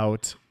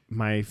about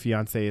my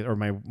fiance or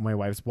my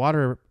wife's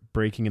water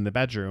breaking in the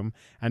bedroom,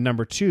 and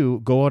number two,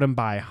 go out and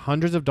buy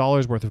hundreds of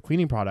dollars worth of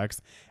cleaning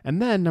products,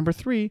 and then number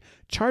three,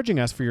 charging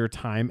us for your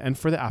time and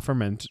for the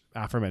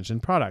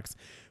aforementioned products.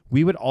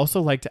 We would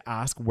also like to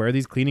ask where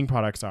these cleaning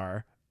products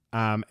are.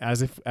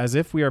 As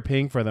if we are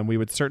paying for them, we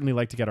would certainly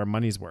like to get our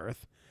money's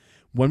worth.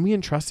 When we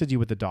entrusted you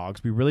with the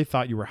dogs, we really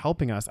thought you were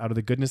helping us out of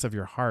the goodness of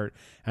your heart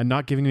and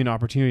not giving you an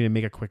opportunity to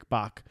make a quick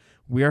buck.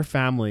 We are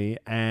family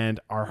and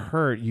are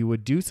hurt you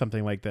would do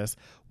something like this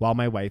while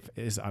my wife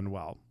is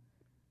unwell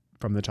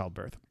from the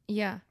childbirth.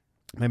 Yeah.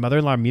 My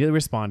mother-in-law immediately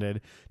responded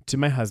to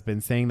my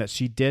husband saying that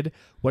she did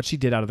what she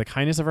did out of the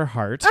kindness of her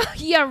heart.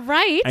 Yeah,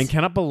 right. And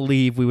cannot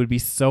believe we would be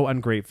so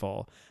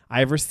ungrateful. I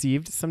have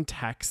received some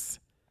texts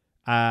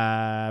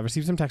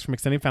from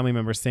extended family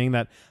members saying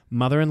that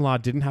mother-in-law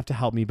didn't have to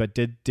help me, but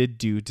did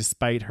do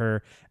despite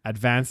her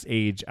advanced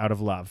age out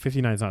of love.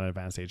 59 is not an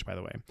advanced age, by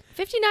the way.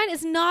 59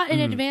 is not an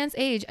advanced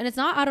age, and it's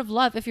not out of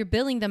love if you're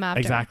billing them after.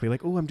 Exactly.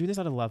 Like, oh, I'm doing this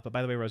out of love, but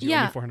by the way, Rose, you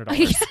owe me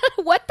 $400.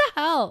 What the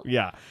hell?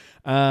 Yeah.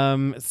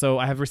 So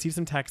I have received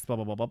some texts, blah,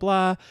 blah, blah, blah,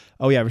 blah.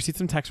 Oh yeah, I received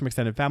some texts from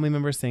extended family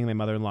members saying my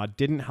mother-in-law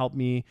didn't help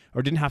me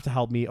or didn't have to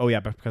help me. Oh yeah,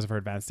 but because of her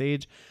advanced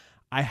age.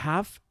 I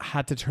have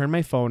had to turn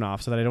my phone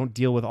off so that I don't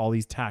deal with all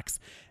these texts.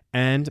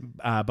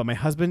 But my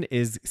husband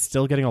is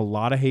still getting a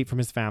lot of hate from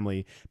his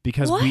family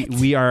because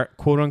we are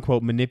quote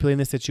unquote manipulating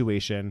the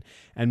situation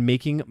and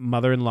making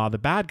mother-in-law the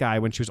bad guy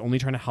when she was only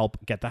trying to help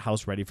get the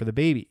house ready for the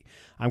baby.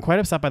 I'm quite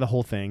upset by the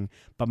whole thing,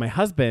 but my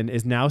husband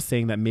is now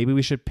saying that maybe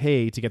we should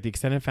pay to get the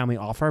extended family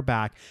off our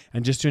back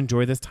and just to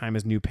enjoy this time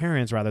as new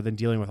parents rather than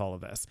dealing with all of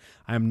this.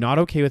 I am not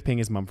okay with paying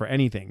his mom for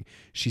anything.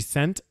 She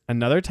sent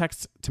another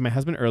text to my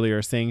husband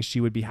earlier saying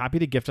she would be happy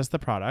to gift us the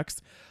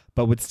products,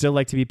 but would still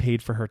like to be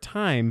paid for her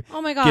time.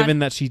 Oh my God. Given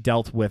that she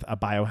dealt with a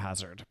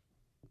biohazard.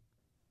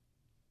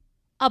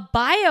 A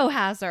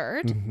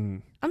biohazard? Mm-hmm.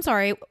 I'm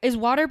sorry. Is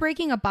water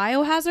breaking a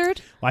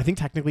biohazard? Well, I think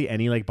technically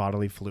any like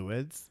bodily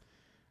fluids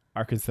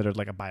are considered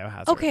like a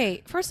biohazard.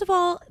 Okay. First of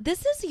all,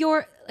 this is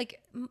your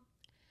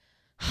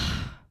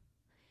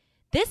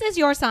this is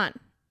your son.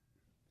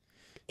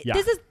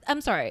 Yeah.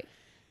 I'm sorry.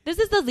 This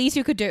is the least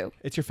you could do.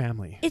 It's your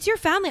family. It's your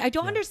family. I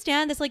don't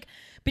understand this, like,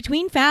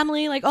 between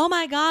family, like, oh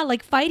my God,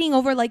 like fighting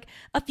over like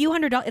a few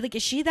 $100. Like,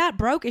 is she that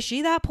broke? Is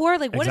she that poor?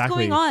 Like, what is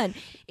going on?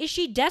 Is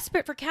she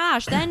desperate for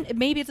cash? Then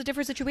maybe it's a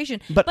different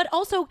situation. But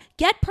also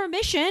get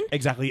permission.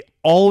 Exactly.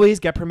 Always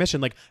get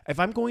permission. Like, if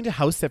I'm going to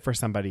house sit for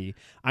somebody,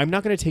 I'm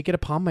not going to take it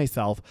upon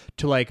myself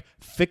to like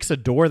fix a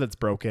door that's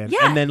broken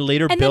and then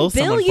later bill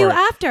someone you for it.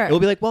 After. It'll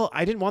be like, well,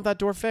 I didn't want that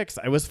door fixed.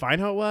 I was fine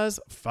how it was.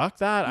 Fuck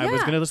that. I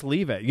was going to just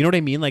leave it. You know what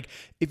I mean? Like,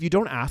 if you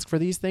don't ask for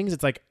these things,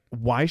 it's like,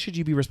 why should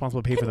you be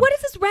responsible to pay for them? What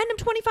is this random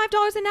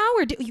 $25 an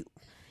hour?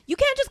 You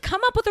can't just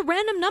come up with a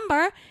random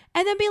number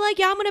and then be like,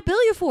 yeah, I'm going to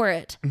bill you for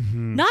it.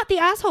 Mm-hmm. Not the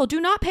asshole.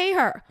 Do not pay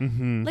her.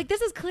 Mm-hmm. Like,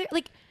 this is clear.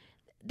 Like,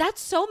 that's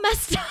so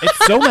messed up.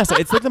 It's so messed up.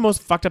 It's like the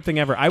most fucked up thing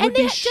ever. I would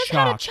be shocked.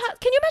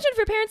 Can you imagine if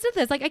your parents did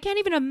this? Like, I can't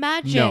even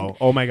imagine. No.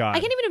 Oh my God. I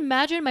can't even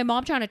imagine my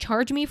mom trying to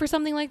charge me for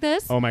something like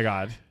this. Oh my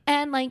God.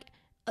 And like,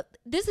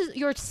 this is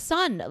your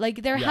son.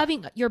 Like they're Yeah.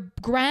 having your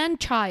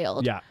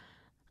grandchild. Yeah.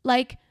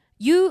 Like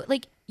you,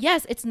 like,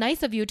 yes, it's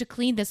nice of you to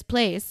clean this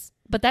place,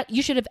 but that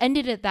you should have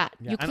ended it that.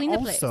 Yeah. You clean the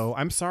place. Also,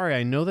 I'm sorry.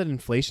 I know that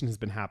inflation has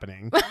been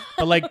happening,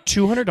 but like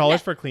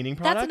 $200 for cleaning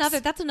products.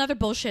 That's another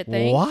bullshit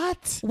thing.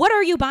 What? What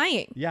are you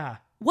buying? Yeah.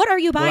 What are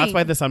you buying? Well, that's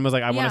why the son was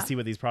like, I want Yeah. to see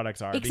what these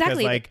products are.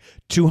 Exactly. Because like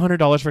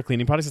 $200 for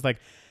cleaning products is like,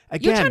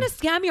 You're again, trying to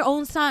scam your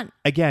own son.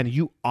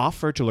 you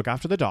offer to look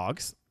after the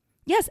dogs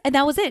Yes, and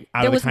that was it.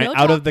 out, There of, was the kind, no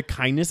out talk. of the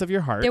kindness of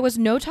your heart. There was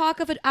no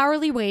talk of an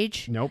hourly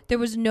wage. Nope. There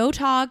was no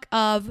talk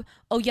of,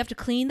 oh, you have to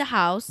clean the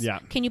house. Yeah.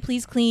 Can you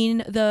please clean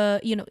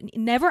the,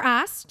 never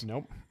asked.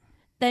 Nope.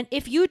 Then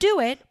if you do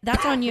it,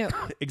 that's on you.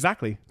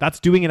 Exactly. That's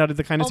doing it out of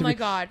the kindness Oh of my your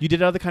God. You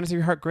did it out of the kindness of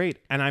your heart. Great.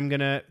 And I'm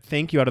going to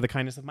thank you out of the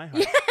kindness of my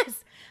heart.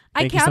 Yes. I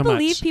Thank you can't so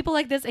believe much. people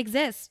like this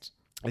exist.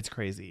 It's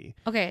crazy.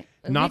 Okay.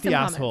 Not leave the some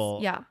comments. asshole.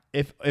 Yeah.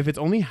 If it's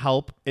only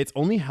help if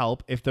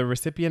the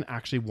recipient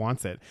actually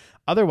wants it.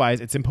 Otherwise,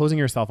 it's imposing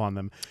yourself on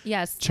them.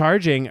 Yes.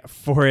 Charging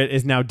for it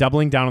is now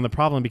doubling down on the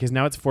problem because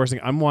now it's forcing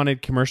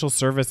unwanted commercial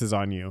services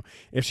on you.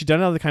 If she'd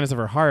done it out of the kindness of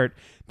her heart,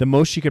 the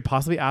most she could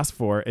possibly ask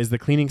for is the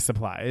cleaning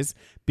supplies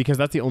because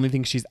that's the only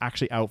thing she's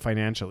actually out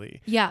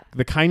financially. Yeah.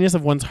 The kindness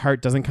of one's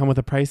heart doesn't come with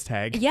a price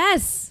tag.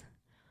 Yes.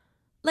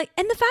 Like,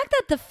 and the fact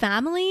that the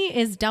family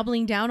is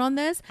doubling down on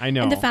this. I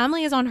know. And the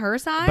family is on her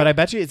side. But I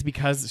bet you it's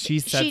because she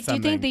said Do you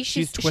something. think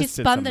She she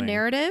spun the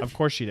narrative? Of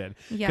course she did.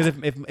 Yeah.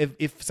 Because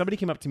if somebody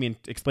came up to me and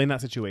explained that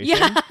situation,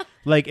 Yeah.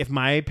 like if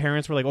my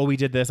parents were like, "Oh, we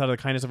did this out of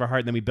the kindness of our heart,"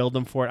 and then we billed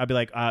them for it, I'd be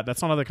like,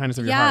 "That's not out of the kindness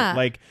of your Yeah. heart."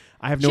 Like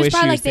I have no She was issue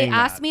probably like, they saying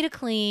asked that. me to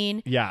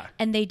clean. Yeah.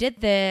 And they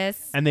did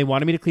this. And they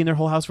wanted me to clean their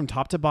whole house from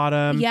top to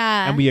bottom.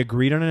 Yeah. And we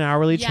agreed on an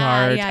hourly Yeah,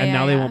 charge, yeah, and yeah,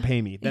 now they yeah. won't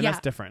pay me. Then Yeah.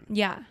 that's different.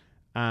 Yeah.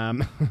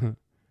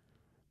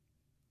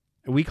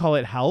 We call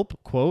it help,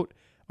 quote,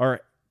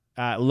 or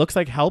looks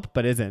like help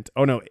but isn't.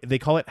 Oh no, they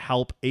call it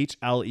help,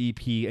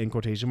 HLEP in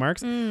quotation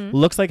marks.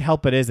 Looks like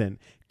help but isn't.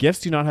 Gifts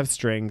do not have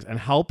strings, and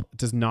help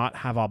does not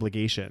have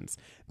obligations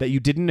that you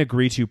didn't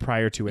agree to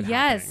prior to it happening.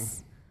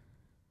 Yes.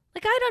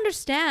 Like, I'd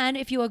understand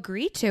if you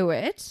agree to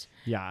it.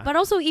 Yeah. But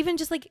also, even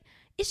just like,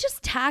 it's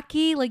just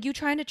tacky. Like, you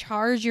trying to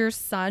charge your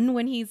son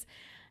when he's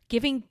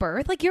giving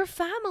birth. Like, your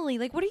family.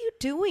 Like, what are you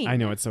doing? I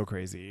know, it's so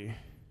crazy.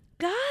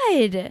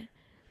 God,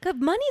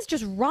 money's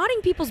just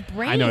rotting people's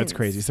brains. I know, it's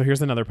crazy. So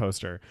here's another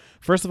poster.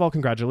 First of all,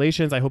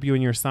 congratulations. I hope you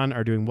and your son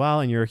are doing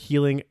well and you're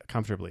healing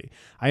comfortably.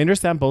 I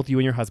understand both you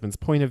and your husband's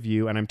point of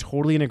view, and I'm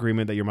totally in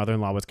agreement that your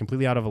mother-in-law was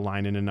completely out of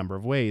line in a number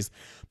of ways,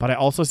 but I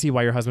also see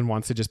why your husband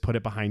wants to just put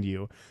it behind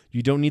you.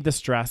 You don't need the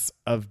stress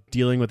of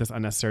dealing with this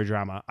unnecessary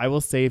drama. I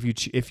will say if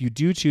you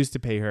do choose to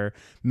pay her,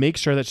 make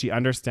sure that she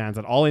understands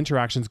that all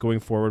interactions going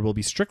forward will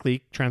be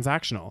strictly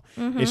transactional.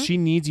 If she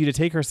needs you to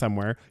take her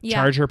somewhere,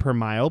 charge her per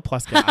mile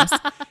plus gas.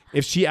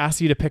 If she asks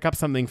you to pick up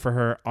something for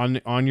her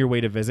on your way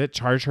to visit,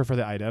 charge her for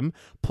the item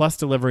plus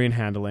delivery and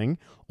handling.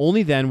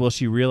 Only then will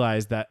she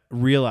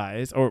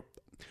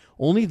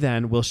only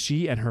then will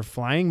she and her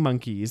flying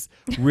monkeys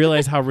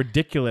realize how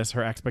ridiculous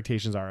her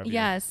expectations are of you.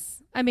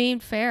 Yes. I mean,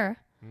 fair.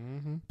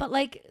 Mm-hmm. But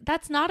like,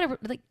 that's not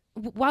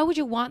why would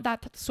you want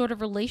that sort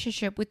of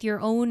relationship with your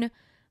own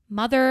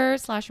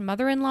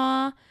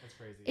mother/mother-in-law? That's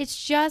crazy.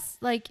 It's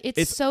just like,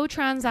 it's so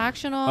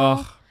transactional.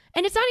 Ugh.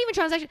 And it's not even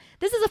transaction.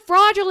 This is a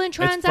fraudulent It's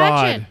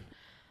transaction.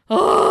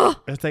 fraud.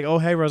 It's like, oh,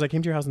 hey, Rose, I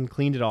came to your house and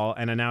cleaned it all,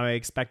 and now I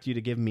expect you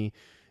to give me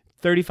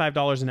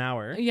 $35 an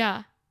hour.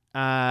 Yeah.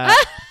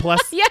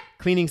 Plus Yeah.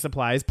 cleaning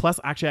supplies. Plus,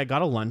 actually, I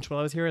got a lunch while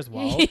I was here as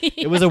well.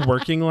 It was a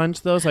working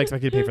lunch, though, so I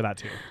expect you to pay for that,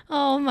 too.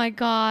 Oh, my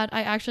God.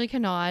 I actually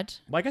cannot.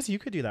 Well, I guess you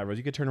could do that, Rose.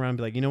 You could turn around and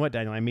be like, you know what,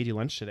 Daniel, I made you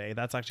lunch today.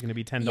 That's actually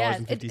going to be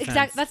 $10.50.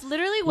 Exactly. That's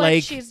literally what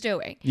Like, she's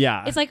doing.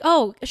 Yeah. It's like,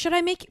 oh, should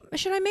I make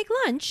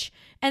lunch?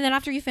 And then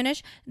after you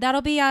finish,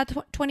 that'll be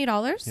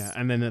 $20. Yeah,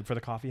 and then for the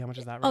coffee, how much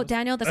is that, Rose? Oh,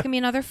 Daniel, that's gonna be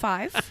another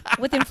 $5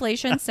 with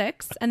inflation,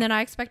 $6, and then I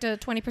expect a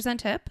 20%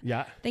 tip.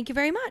 Yeah. Thank you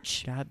very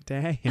much. God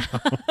damn.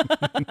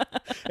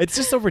 It's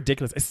just so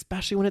ridiculous,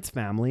 especially when it's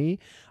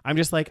family. I'm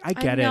just like, I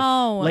get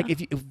know. it. Like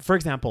if you, for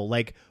example,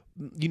 like,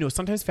 you know,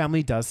 sometimes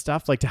family does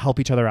stuff like to help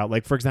each other out.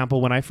 Like, for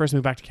example, when I first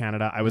moved back to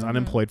Canada, I was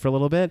unemployed for a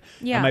little bit.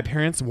 Yeah. And my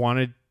parents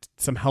wanted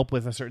some help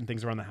with certain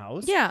things around the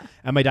house. Yeah.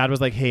 And my dad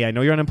was like, hey, I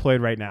know you're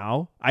unemployed right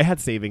now. I had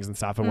savings and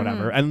stuff and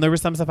whatever. And there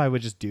was some stuff I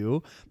would just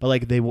do. But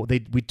like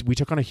we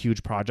took on a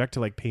huge project to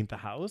like paint the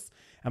house.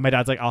 And my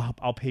dad's like,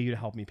 I'll pay you to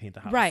help me paint the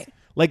house. Right.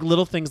 Like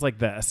little things like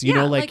this, you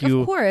know, like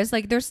you. Of course,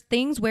 like there's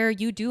things where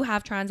you do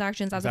have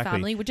transactions as a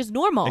family, which is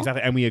normal.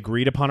 Exactly. And we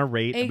agreed upon a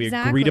rate and we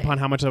agreed upon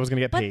how much I was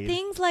going to get paid. But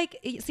things like,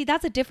 see,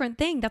 that's a different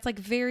thing. That's like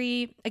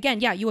very,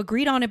 again, yeah, you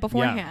agreed on it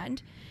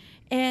beforehand.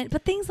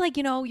 But things like,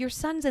 you know, your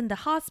son's in the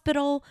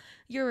hospital,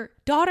 your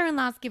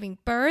daughter-in-law's giving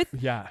birth.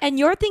 Yeah. And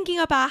you're thinking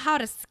about how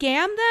to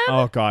scam them.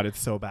 Oh God,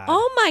 it's so bad.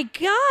 Oh my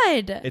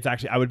God. It's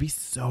actually, I would be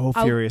so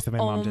furious if my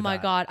mom did that. Oh my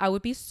God. I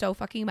would be so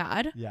fucking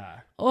mad. Yeah.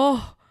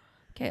 Oh,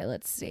 okay.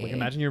 Let's see. Like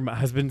imagine your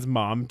husband's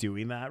mom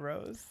doing that,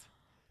 Rose.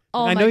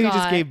 Oh I my know God. you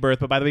just gave birth,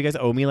 but by the way, you guys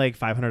owe me like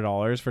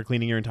 $500 for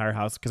cleaning your entire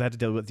house because I had to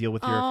deal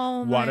with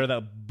your water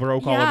that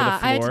broke all over the floor.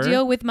 I had to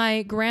deal with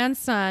my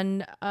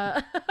grandson.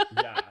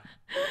 Yeah.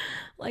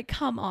 Like,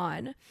 come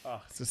on.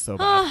 Oh, it's just so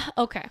bad.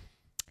 Okay.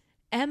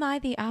 Am I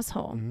the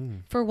asshole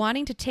for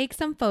wanting to take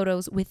some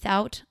photos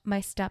without my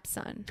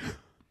stepson?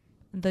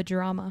 The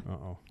drama.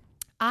 Uh-oh.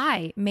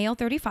 I, male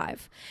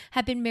 35,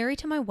 have been married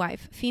to my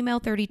wife, female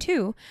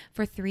 32,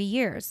 for 3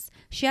 years.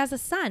 She has a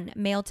son,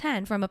 male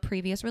 10, from a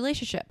previous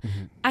relationship.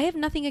 I have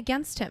nothing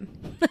against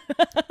him.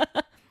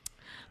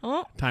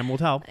 Oh, time will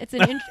tell. It's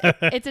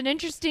an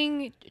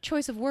interesting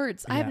choice of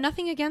words. I have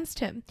nothing against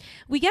him.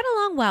 We get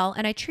along well,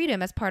 and I treat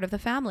him as part of the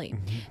family.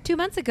 2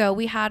 months ago,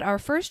 we had our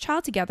first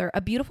child together, a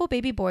beautiful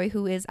baby boy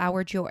who is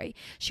our joy.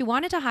 She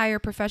wanted to hire a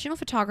professional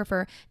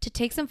photographer to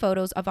take some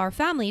photos of our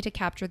family to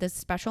capture this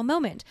special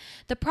moment.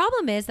 The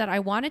problem is that I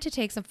wanted to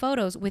take some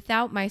photos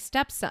without my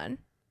stepson.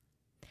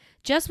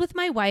 Just with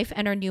my wife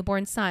and our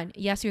newborn son.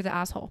 Yes, you're the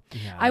asshole.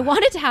 Yeah. I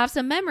wanted to have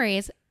some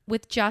memories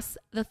with just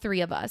the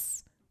three of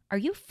us. Are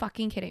you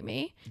fucking kidding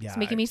me? Yeah, it's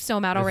making me so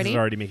mad already. This is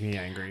already making me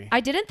angry. I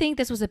didn't think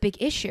this was a big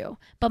issue,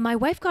 but my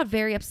wife got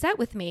very upset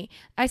with me.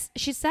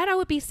 She said I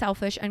would be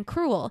selfish and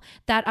cruel,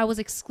 that I was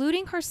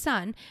excluding her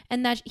son,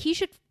 and that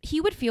he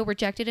would feel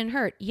rejected and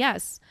hurt.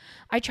 Yes.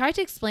 I tried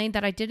to explain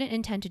that I didn't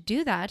intend to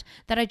do that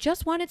I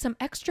just wanted some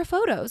extra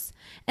photos,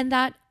 and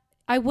that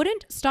I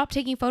wouldn't stop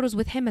taking photos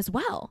with him as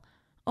well.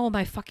 Oh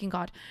my fucking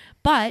God.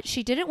 But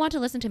she didn't want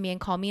to listen to me and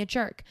call me a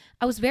jerk.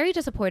 I was very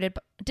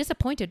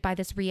disappointed by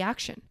this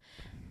reaction.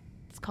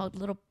 It's called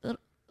little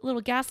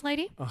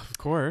gaslighting. Oh, of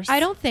course. I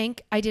don't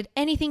think I did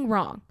anything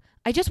wrong.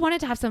 I just wanted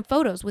to have some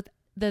photos with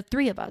the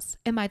three of us.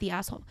 Am I the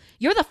asshole?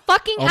 You're the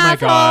fucking asshole. Oh my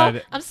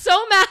God. I'm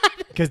so mad.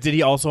 Because did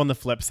he also on the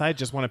flip side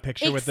just want a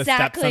picture with the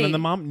stepson and the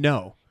mom?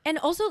 No. And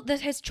also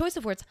his choice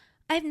of words.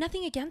 I have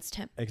nothing against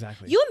him.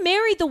 Exactly. You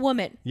married the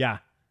woman. Yeah.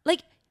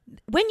 Like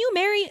when you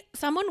marry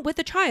someone with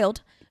a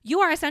child, you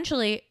are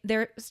essentially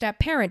their step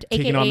parent,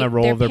 taking aka on the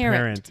role their of their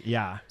parent.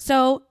 Yeah.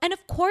 So, and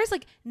of course,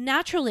 like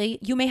naturally,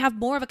 you may have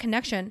more of a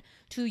connection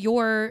to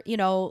your,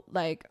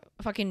 like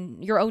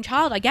fucking your own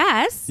child, I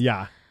guess.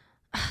 Yeah.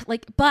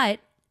 Like, but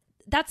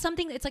that's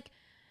something that's like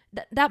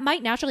that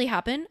might naturally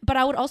happen, but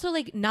I would also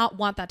like not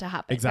want that to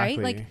happen.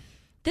 Exactly. Right? Like,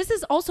 this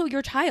is also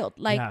your child.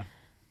 Like. Yeah.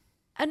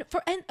 And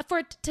for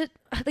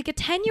like a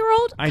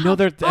 10-year-old, I know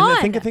they're.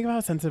 And think about how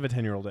sensitive a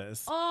 10-year-old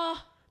is.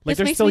 Oh, like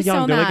they're still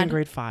young. They're like in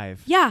grade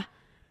 5. Yeah.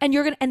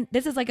 And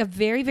this is like a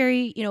very,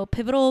 very,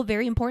 pivotal,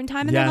 very important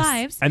time in their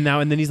lives. And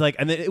then he's like,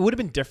 and then it would have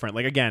been different.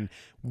 Like, again,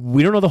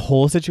 we don't know the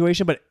whole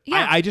situation, but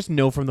I just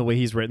know from the way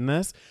he's written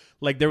this,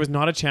 like there was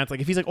not a chance. Like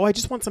if he's like, oh, I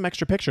just want some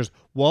extra pictures.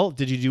 Well,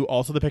 did you do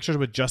also the pictures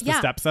with just the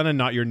stepson and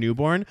not your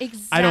newborn?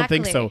 Exactly. I don't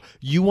think so.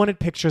 You wanted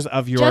pictures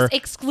of your just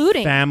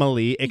excluding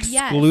family,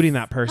 excluding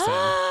that person.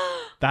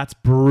 That's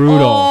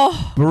brutal.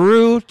 Oh,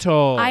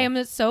 brutal. I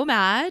am so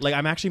mad. Like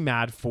I'm actually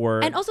mad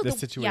for and also this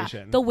situation.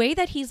 Yeah, the way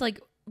that he's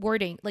like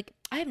wording, like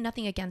I have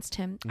nothing against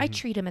him. I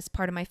treat him as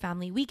part of my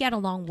family. We get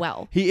along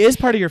well. He is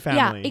part of your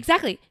family. Yeah,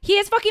 exactly. He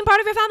is fucking part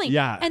of your family.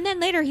 Yeah. And then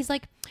later he's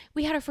like,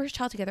 we had our first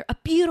child together, a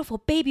beautiful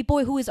baby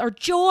boy who is our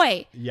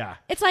joy. Yeah.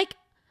 It's like,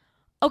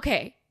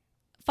 okay,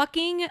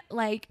 fucking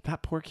like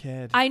that poor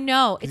kid. I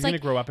know. He's it's like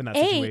gonna grow up in that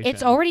situation.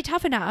 It's already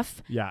tough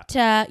enough. Yeah.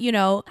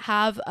 To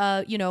have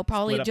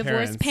probably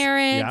divorced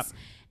parents. Yep.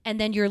 And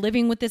then you're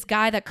living with this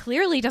guy that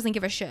clearly doesn't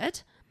give a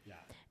shit. Yeah.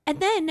 And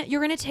then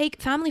you're gonna take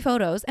family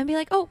photos and be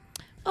like, oh,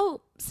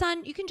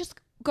 son, you can just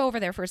go over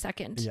there for a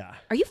second. Yeah.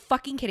 Are you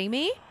fucking kidding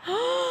me?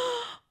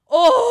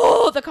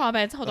 Oh, the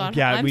comments. Hold on.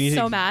 Yeah, I'm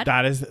so mad.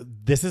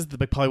 This is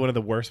probably one of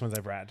the worst ones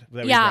I've read.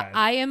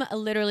 I am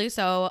literally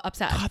so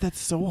upset. God, that's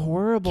so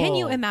horrible. Can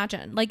you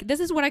imagine? Like, this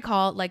is what I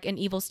call like an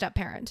evil step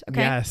parent.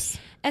 Okay. Yes.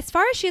 As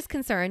far as she is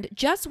concerned,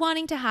 just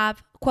wanting to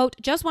have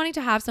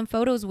some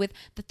photos with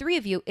the three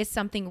of you is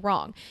something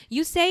wrong.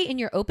 You say in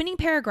your opening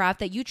paragraph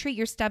that you treat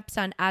your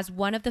stepson as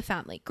one of the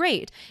family.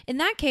 Great. In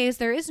that case,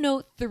 there is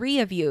no three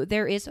of you.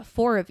 There is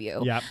 4 of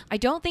you. Yep. I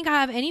don't think I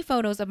have any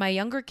photos of my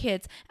younger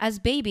kids as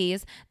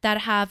babies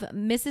that have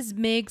Mrs.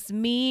 Miggs,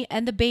 me,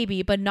 and the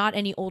baby, but not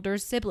any older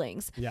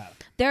siblings. Yeah.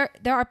 There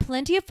are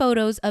plenty of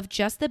photos of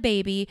just the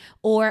baby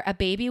or a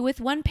baby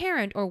with one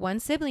parent or one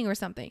sibling or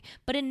something,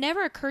 but it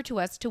never occurred to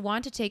us to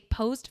want to take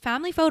post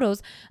family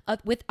photos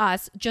with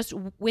us just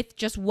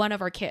one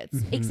of our kids.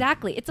 Mm-hmm.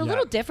 Exactly. It's a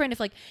little different if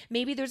like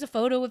maybe there's a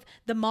photo of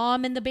the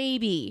mom and the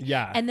baby.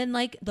 Yeah. And then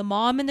like the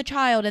mom and the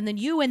child and then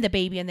you and the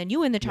baby and then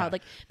you and the child.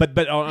 Like but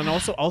and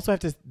also have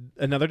to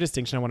another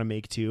distinction I want to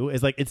make too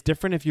is like it's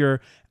different if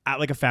you're at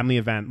like a family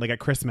event like at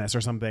Christmas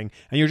or something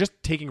and you're just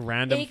taking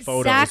random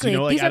photos. Exactly.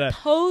 Like these are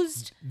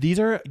posed. These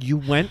are you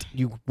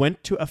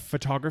went to a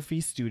photography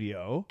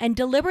studio and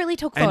deliberately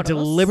took photos. And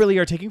deliberately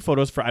are taking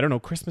photos for I don't know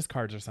Christmas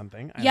cards or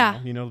something. I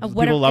don't know.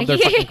 People love their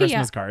fucking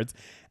Christmas cards.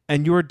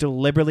 And you're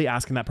deliberately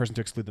asking that person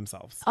to exclude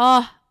themselves.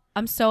 Oh,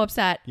 I'm so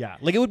upset. Yeah.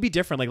 Like it would be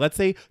different. Like let's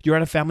say you're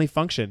at a family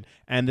function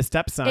and the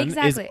stepson is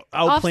out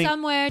off playing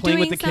somewhere, with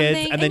doing the kids,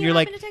 something, and then you're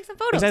like, to take some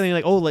photos. exactly,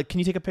 like, oh, like, can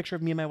you take a picture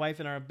of me and my wife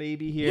and our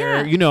baby here?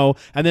 Yeah. You know,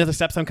 and then if the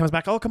stepson comes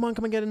back, oh, come on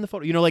get in the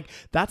photo. You know, like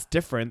that's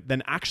different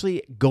than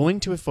actually going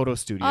to a photo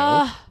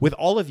studio with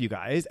all of you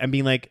guys and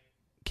being like,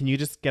 can you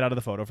just get out of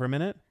the photo for a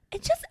minute?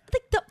 It's just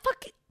like the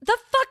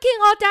fucking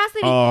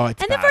audacity. Oh,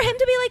 it's and bad. then for him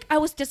to be like, I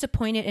was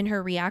disappointed in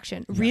her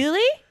reaction. Yeah.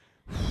 Really?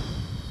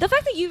 The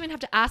fact that you even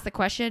have to ask the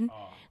question,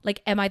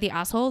 like, am I the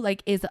asshole?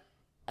 Like, is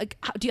like,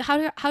 how do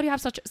you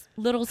have such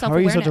little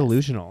self-awareness? How are you so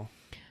delusional?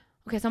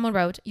 Okay, someone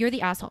wrote, you're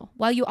the asshole.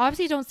 While you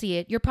obviously don't see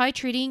it, you're probably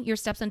treating your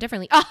stepson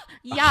differently. Oh,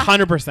 yeah.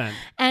 100%.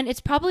 And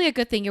it's probably a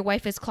good thing your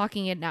wife is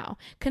clocking it now.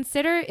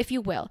 Consider, if you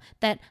will,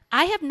 that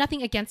I have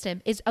nothing against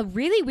him is a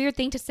really weird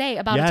thing to say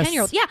about a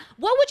 10-year-old. Yeah,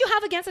 what would you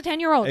have against a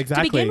 10-year-old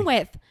exactly. to begin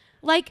with?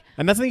 Like,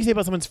 and that's the thing you say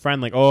about someone's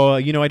friend. Like, oh,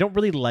 you know, I don't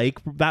really like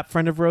that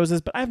friend of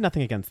Rose's, but I have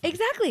nothing against them.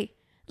 Exactly.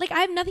 Like, I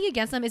have nothing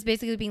against them is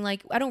basically being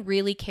like, I don't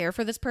really care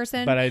for this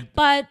person.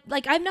 But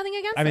like, I have nothing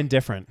against them. I'm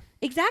indifferent.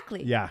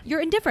 Exactly. Yeah. You're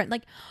indifferent.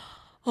 Like,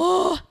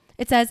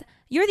 it says,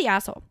 you're the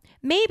asshole.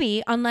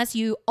 Maybe unless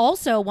you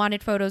also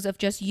wanted photos of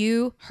just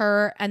you,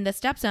 her, and the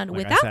stepson like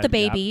without the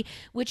baby,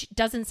 which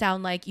doesn't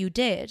sound like you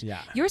did.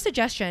 Yeah. Your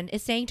suggestion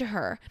is saying to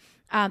her,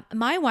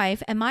 my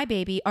wife and my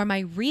baby are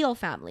my real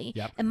family,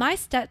 and my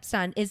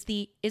stepson is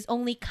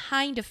only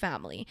kind of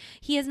family.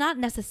 He is not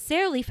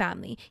necessarily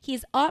family. He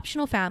is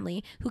optional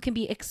family who can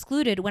be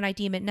excluded when I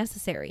deem it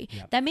necessary.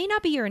 That may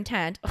not be your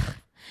intent.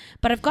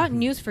 But I've got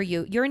news for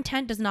you. Your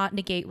intent does not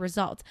negate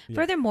results.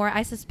 Furthermore,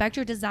 I suspect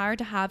your desire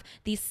to have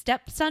these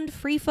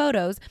stepson-free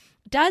photos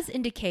does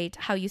indicate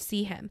how you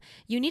see him.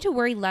 You need to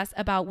worry less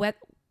about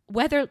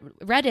whether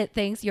Reddit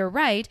thinks you're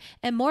right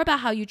and more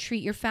about how you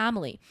treat your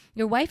family.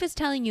 Your wife is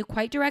telling you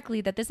quite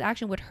directly that this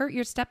action would hurt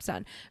your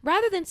stepson.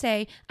 Rather than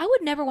say, I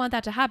would never want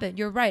that to happen.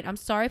 You're right. I'm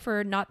sorry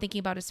for not thinking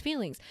about his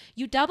feelings.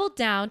 You doubled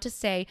down to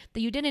say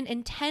that you didn't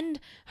intend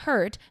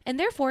hurt and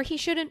therefore he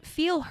shouldn't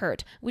feel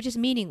hurt, which is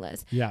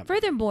meaningless. Yeah.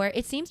 Furthermore,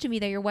 it seems to me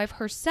that your wife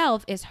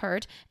herself is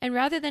hurt, and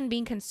rather than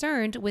being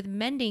concerned with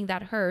mending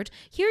that hurt,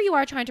 here you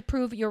are trying to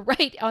prove you're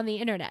right on the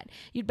internet.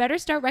 You'd better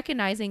start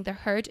recognizing the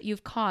hurt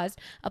you've caused,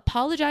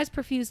 apologize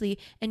profusely,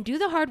 and do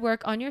the hard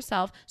work on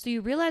yourself so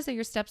you realize that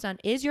your stepson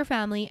is your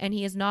family and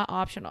he is not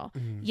optional.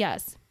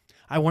 Yes.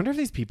 I wonder if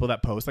these people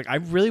that post, like, I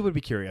really would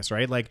be curious,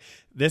 right? Like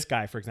this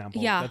guy, for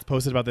example, that's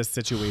posted about this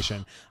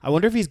situation. I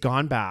wonder if he's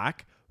gone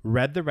back,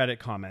 read the Reddit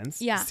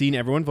comments, seen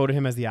everyone voted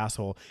him as the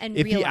asshole, and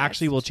if he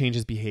actually will change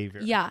his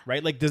behavior. Yeah.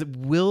 Right? Like,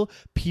 will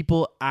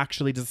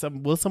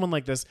someone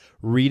like this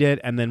read it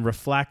and then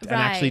reflect and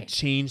actually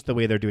change the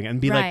way they're doing it and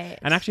be like,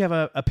 and actually have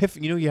a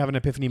epiphany, you have an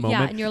epiphany moment.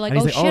 Yeah, and you're like,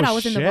 oh shit, I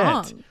was in the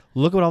wrong.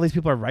 Look what all these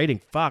people are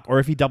writing. Fuck. Or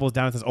if he doubles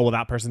down and says, oh, well,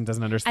 that person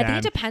doesn't understand. I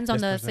think it depends on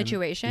the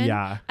situation.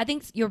 Yeah. I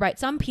think you're right.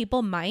 Some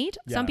people might.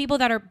 Yeah. Some people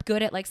that are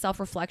good at like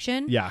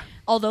self-reflection. Yeah.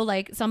 Although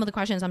like some of the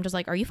questions I'm just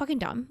like, are you fucking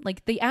dumb?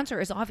 Like the answer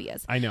is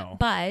obvious. I know.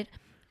 But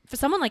for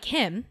someone like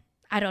him,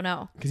 I don't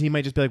know. Because he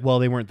might just be like, well,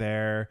 they weren't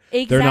there.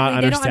 Exactly. They're not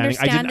understanding.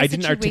 They don't understand I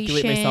didn't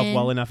articulate myself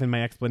well enough in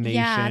my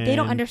explanation. Yeah. They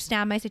don't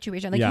understand my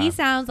situation. Like he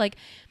sounds like,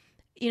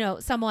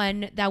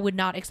 someone that would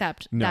not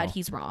accept that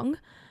he's wrong.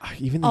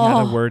 Even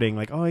the wording,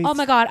 like, oh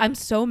my God, I'm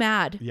so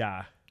mad.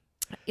 Yeah.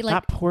 Like,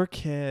 that poor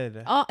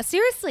kid. Oh,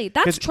 seriously,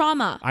 that's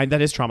trauma.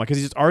 That is trauma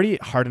because it's already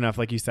hard enough,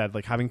 like you said,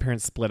 like having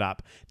parents split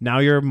up. Now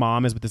your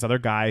mom is with this other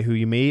guy who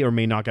you may or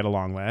may not get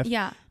along with.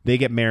 Yeah. They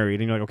get married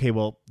and you're like, okay,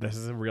 well, this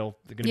is going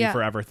to be a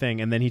forever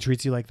thing. And then he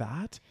treats you like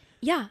that.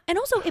 Yeah. And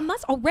also it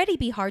must already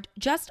be hard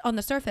just on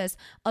the surface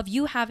of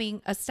you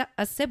having a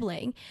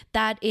sibling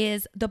that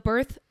is the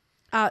birth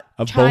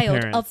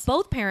child of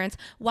both parents,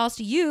 whilst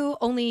you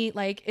only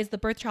like is the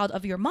birth child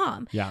of your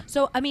mom. Yeah.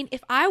 So I mean,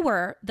 if I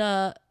were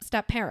the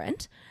step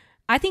parent,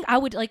 I think I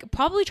would like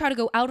probably try to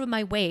go out of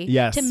my way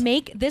to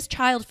make this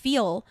child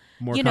feel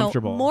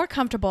more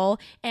comfortable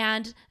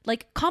and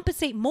like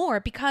compensate more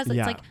because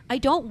it's like I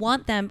don't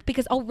want them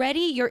because already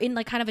you're in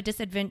like kind of a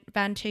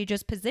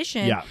disadvantageous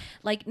position. Yeah.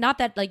 Like not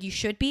that like you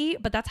should be,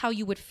 but that's how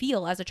you would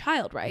feel as a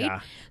child, right?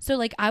 Yeah. So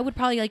like I would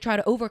probably like try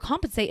to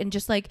overcompensate and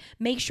just like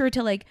make sure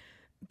to like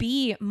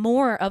be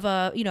more of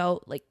a,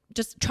 like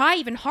just try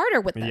even harder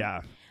with them.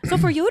 Yeah. So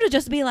for you to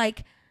just be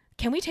like,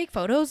 can we take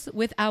photos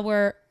with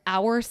our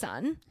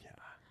son? Yeah.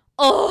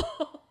 Oh,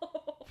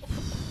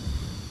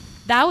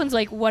 that one's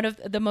like one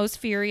of the most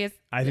furious.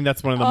 I think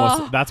that's one of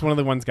the that's one of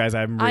the ones, guys,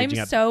 I'm raging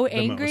at so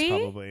angry the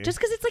most, probably. Just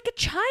because it's like a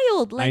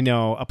child. Like, I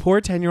know, a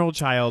poor 10-year-old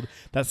child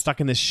that's stuck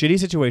in this shitty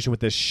situation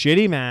with this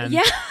shitty man.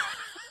 Yeah.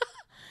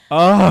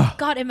 Oh.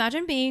 God,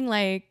 imagine being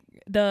like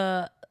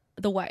the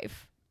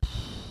wife.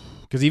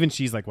 Because even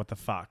she's like, what the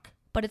fuck?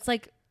 But it's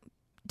like,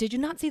 did you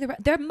not see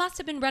there must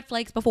have been red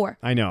flags before.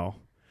 I know.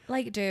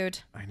 Like, dude.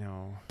 I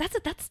know.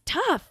 That's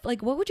tough.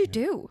 Like, what would you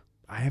do?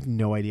 I have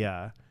no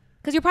idea.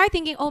 Because you're probably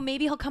thinking, oh,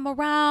 maybe he'll come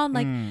around.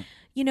 Like,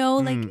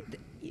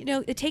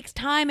 it takes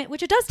time.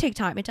 Which it does take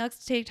time. It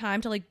does take time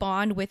to like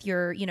bond with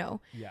your,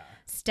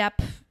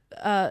 stepchild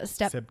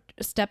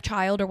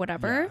or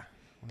whatever. Yeah.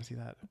 want to see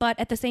that. But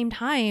at the same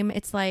time,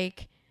 it's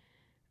like,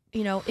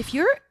 you know, if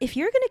you're going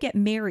to get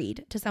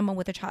married to someone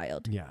with a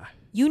child,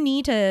 you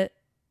need to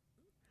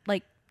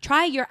like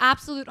try your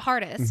absolute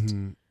hardest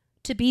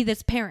to be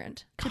this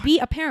parent, to be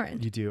a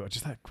parent. You do.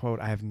 Just that quote,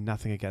 I have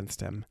nothing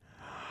against him.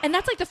 And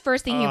that's like the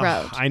first thing he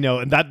wrote. I know.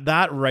 And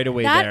that right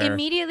away that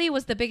immediately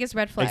was the biggest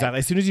red flag. Exactly.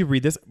 As soon as you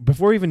read this,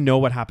 before you even know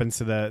what happens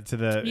to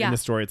the in the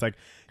story, it's like,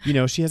 you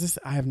know, she has this,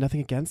 I have nothing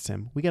against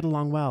him. We get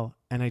along well.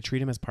 And I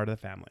treat him as part of the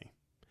family.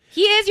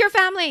 He is your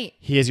family.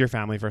 He is your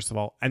family, first of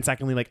all. And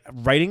secondly, like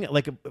writing,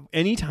 like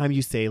anytime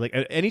you say, like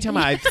anytime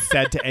I've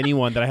said to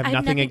anyone that I have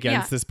nothing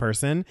against this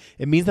person,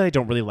 it means that I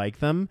don't really like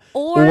them.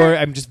 Or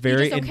I'm just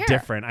very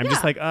indifferent. I'm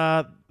just like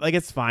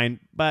it's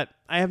fine, but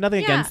I have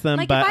nothing against them,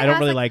 like but I don't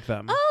really like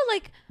them. Oh,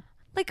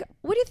 like,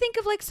 what do you think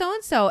of like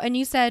so-and-so? And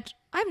you said,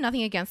 I have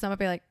nothing against them. I'd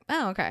be like,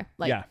 oh, okay.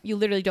 Like, you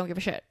literally don't give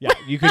a shit. Yeah,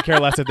 you could care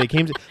less if they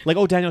came to, like,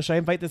 oh, Daniel, should I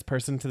invite this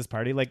person to this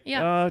party? Like, do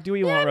what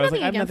you want. I was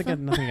like, I have nothing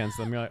against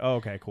them. You're like, oh,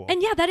 okay, cool.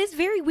 And yeah, that is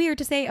very weird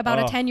to say about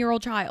a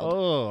 10-year-old child.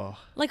 Oh.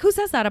 Like, who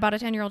says that about a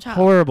 10-year-old child?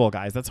 Horrible,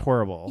 guys. That's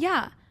horrible.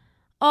 Yeah.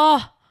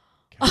 Oh,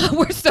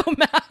 we're so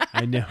mad.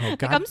 I know.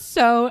 God. Like, I'm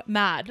so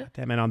mad.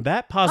 Damn, and on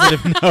that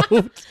positive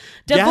note.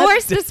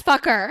 Divorce this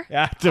fucker.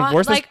 Yeah,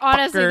 divorce this fucker. Like,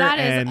 honestly,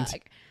 that is...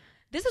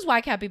 this is why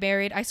I can't be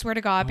married. I swear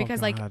to God,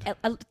 because like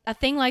a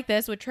thing like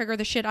this would trigger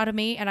the shit out of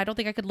me, and I don't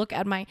think I can look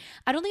at my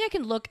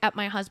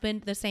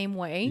husband the same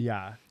way.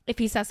 Yeah. If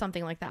he says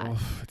something like that,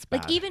 it's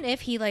bad. like even if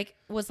he like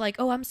was like,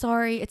 oh, I'm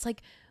sorry. It's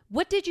like,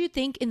 what did you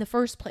think in the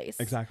first place?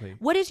 Exactly.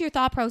 What is your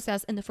thought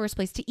process in the first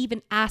place to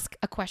even ask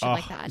a question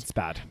like that? It's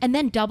bad. And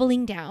then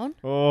doubling down.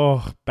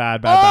 Oh,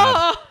 bad.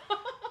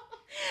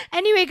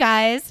 Anyway,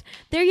 guys,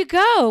 there you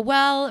go.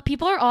 Well,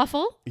 people are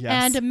awful,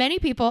 and many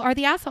people are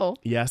the asshole.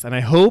 Yes, and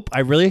I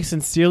really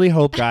sincerely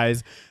hope,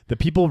 guys, the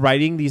people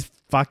writing these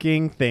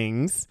fucking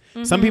things,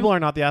 some people are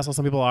not the asshole,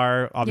 some people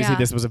are. Obviously,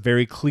 this was a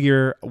very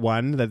clear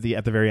one that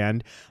at the very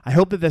end. I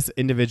hope that this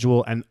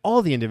individual and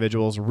all the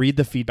individuals read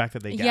the feedback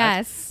that they get.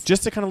 Yes.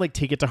 Just to kind of like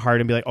take it to heart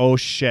and be like, oh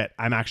shit,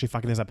 I'm actually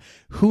fucking this up.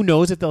 Who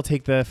knows if they'll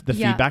take the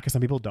feedback, because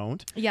some people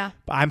don't. Yeah.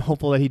 But I'm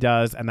hopeful that he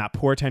does, and that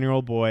poor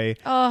 10-year-old boy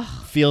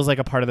feels like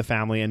a part of the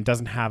family and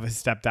doesn't have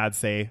his stepdad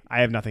say,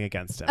 I have nothing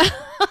against him.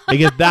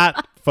 Because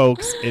that,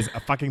 folks, is a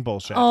fucking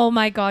bullshit. Oh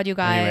my God, you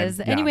guys.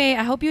 Anyway,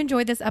 I hope you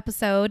enjoyed this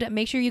episode.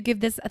 Make sure you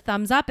give this a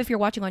thumbs up if you're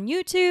watching on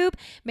YouTube.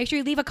 Make sure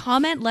you leave a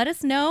comment. Let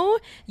us know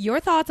your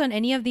thoughts on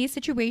any of these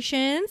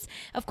situations.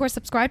 Of course,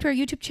 subscribe to our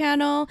YouTube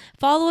channel.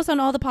 Follow us on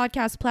all the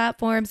podcast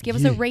platforms. Give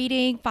us a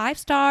rating, 5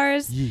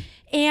 stars.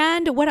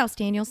 And what else,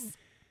 Daniel?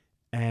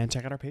 And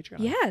check out our Patreon.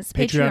 Yes,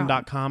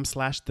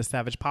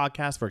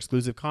 Patreon.com/thesavagepodcast for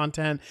exclusive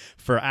content,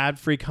 for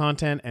ad-free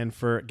content, and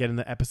for getting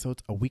the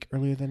episodes a week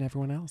earlier than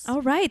everyone else.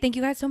 All right. Thank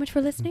you guys so much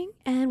for listening,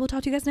 and we'll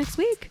talk to you guys next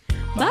week.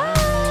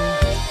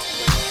 Bye.